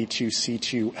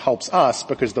 3582C2 helps us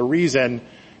because the reason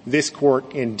this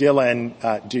court in Dillon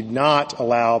did not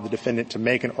allow the defendant to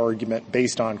make an argument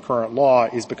based on current law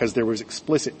is because there was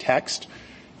explicit text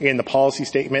in the policy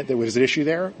statement that was at issue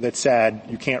there that said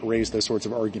you can't raise those sorts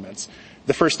of arguments.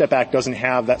 The First Step Act doesn't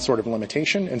have that sort of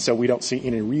limitation, and so we don't see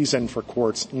any reason for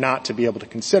courts not to be able to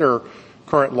consider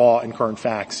current law and current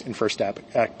facts in First Step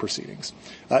Act proceedings.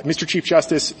 Mr. Chief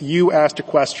Justice, you asked a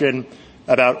question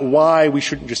about why we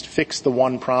shouldn't just fix the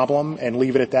one problem and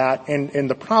leave it at that. And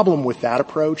the problem with that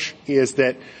approach is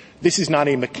that this is not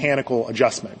a mechanical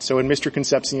adjustment. So in Mr.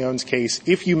 Concepcion's case,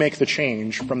 if you make the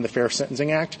change from the Fair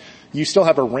Sentencing Act, you still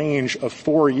have a range of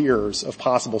 4 years of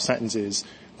possible sentences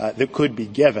that could be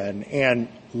given. And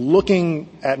looking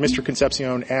at Mr.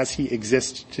 Concepcion as he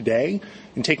exists today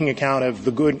and taking account of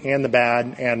the good and the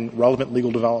bad and relevant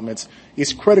legal developments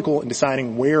is critical in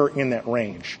deciding where in that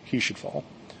range he should fall.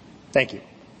 Thank you.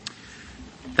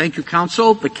 Thank you,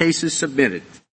 counsel. The case is submitted.